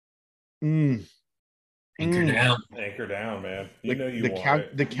anchor down, man.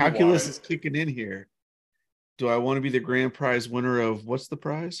 The calculus is kicking in here. Do I want to be the grand prize winner of what's the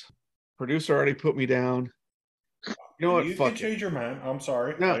prize? Producer already put me down. You know what? You Fuck can change your mind. I'm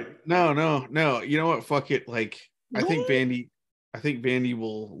sorry. No. You know what? Fuck it. Like, I think Vandy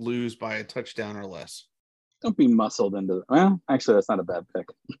will lose by a touchdown or less. Don't be muscled into. Well, actually, that's not a bad pick.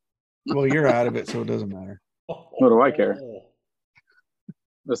 Well, you're out of it, so it doesn't matter. What do I care?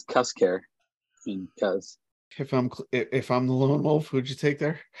 Does Cuss care? I mean, Cuz. If I'm the lone wolf, who'd you take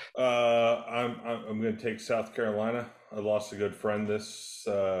there? I'm going to take South Carolina. I lost a good friend in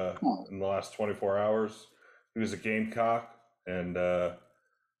the last 24 hours. He was a Gamecock, and I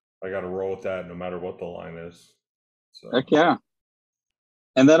got to roll with that no matter what the line is. So. Heck yeah.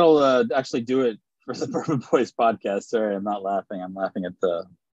 And that'll actually do it for the Bourbon Boys podcast. Sorry, I'm not laughing. I'm laughing at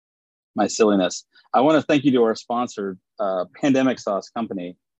my silliness. I want to thank you to our sponsor, Pandemic Sauce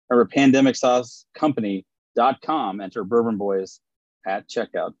Company, or pandeমিcsaucecompany.com. Enter Bourbon Boys at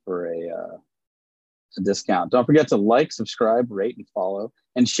checkout for a discount. Don't forget to like, subscribe, rate, and follow,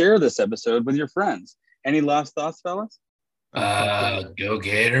 and share this episode with your friends. Any last thoughts, fellas? Go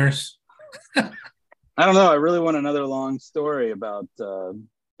Gators. I don't know. I really want another long story about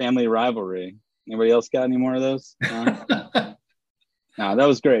family rivalry. Anybody else got any more of those? No, that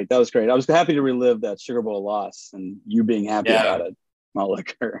was great. I was happy to relive that Sugar Bowl loss and you being happy about it. Malt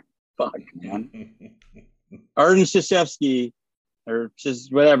Liquor. Fuck, man. Arden Krzyzewski, or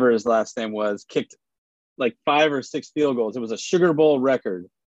just whatever his last name was, kicked like 5 or 6 field goals. It was a Sugar Bowl record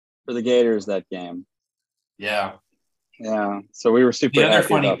for the Gators that game. Yeah. So we were super. The other happy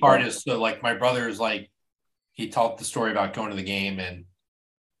funny about part that. is, so like my brother is like, he told the story about going to the game, and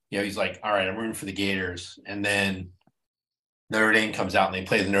he's like, all right, I'm rooting for the Gators, and then Notre Dame comes out and they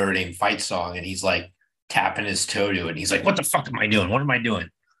play the Notre Dame fight song, and he's like tapping his toe to it. And he's like, what the fuck am I doing? What am I doing?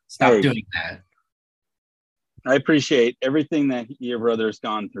 Stop doing that. I appreciate everything that your brother's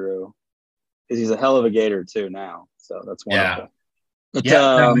gone through, because he's a hell of a Gator too now. So that's wonderful. But,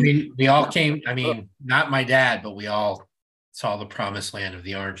 we all came. I mean, not my dad, but we all saw the promised land of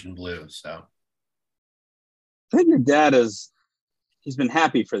the orange and blue. So I think your dad he's been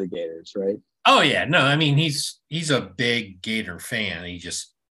happy for the Gators, right? Oh yeah, no, I mean he's a big Gator fan. He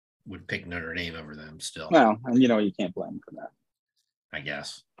just would pick Notre Dame over them still. Well, and you can't blame him for that, I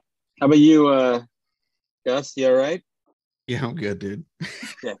guess. How about you, Gus? You all right? Yeah, I'm good, dude.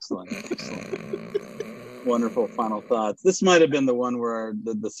 Excellent. Wonderful final thoughts. This might have been the one where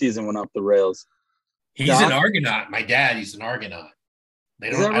the season went off the rails. He's an Argonaut. My dad, he's an Argonaut. I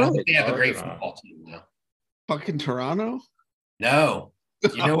don't think they have a great football team now. Fucking Toronto? No.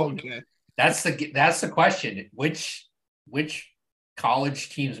 You know, okay. That's the question. Which college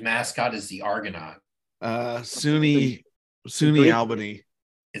team's mascot is the Argonaut? SUNY Albany.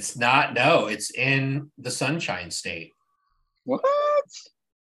 It's not. No, it's in the Sunshine State. What?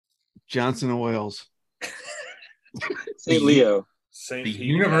 Johnson and Wales. St. Leo. The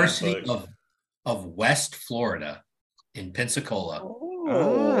University of West Florida in Pensacola.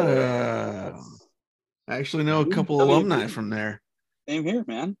 I actually know a couple alumni from there. Same here,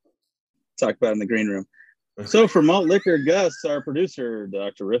 man. Talk about it in the green room. So for Malt Liquor, Gus, our producer,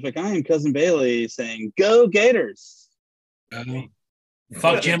 Dr. Riffick, I am Cousin Bailey saying, go Gators.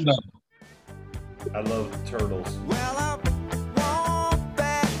 Fuck Jimbo. I love turtles. Well,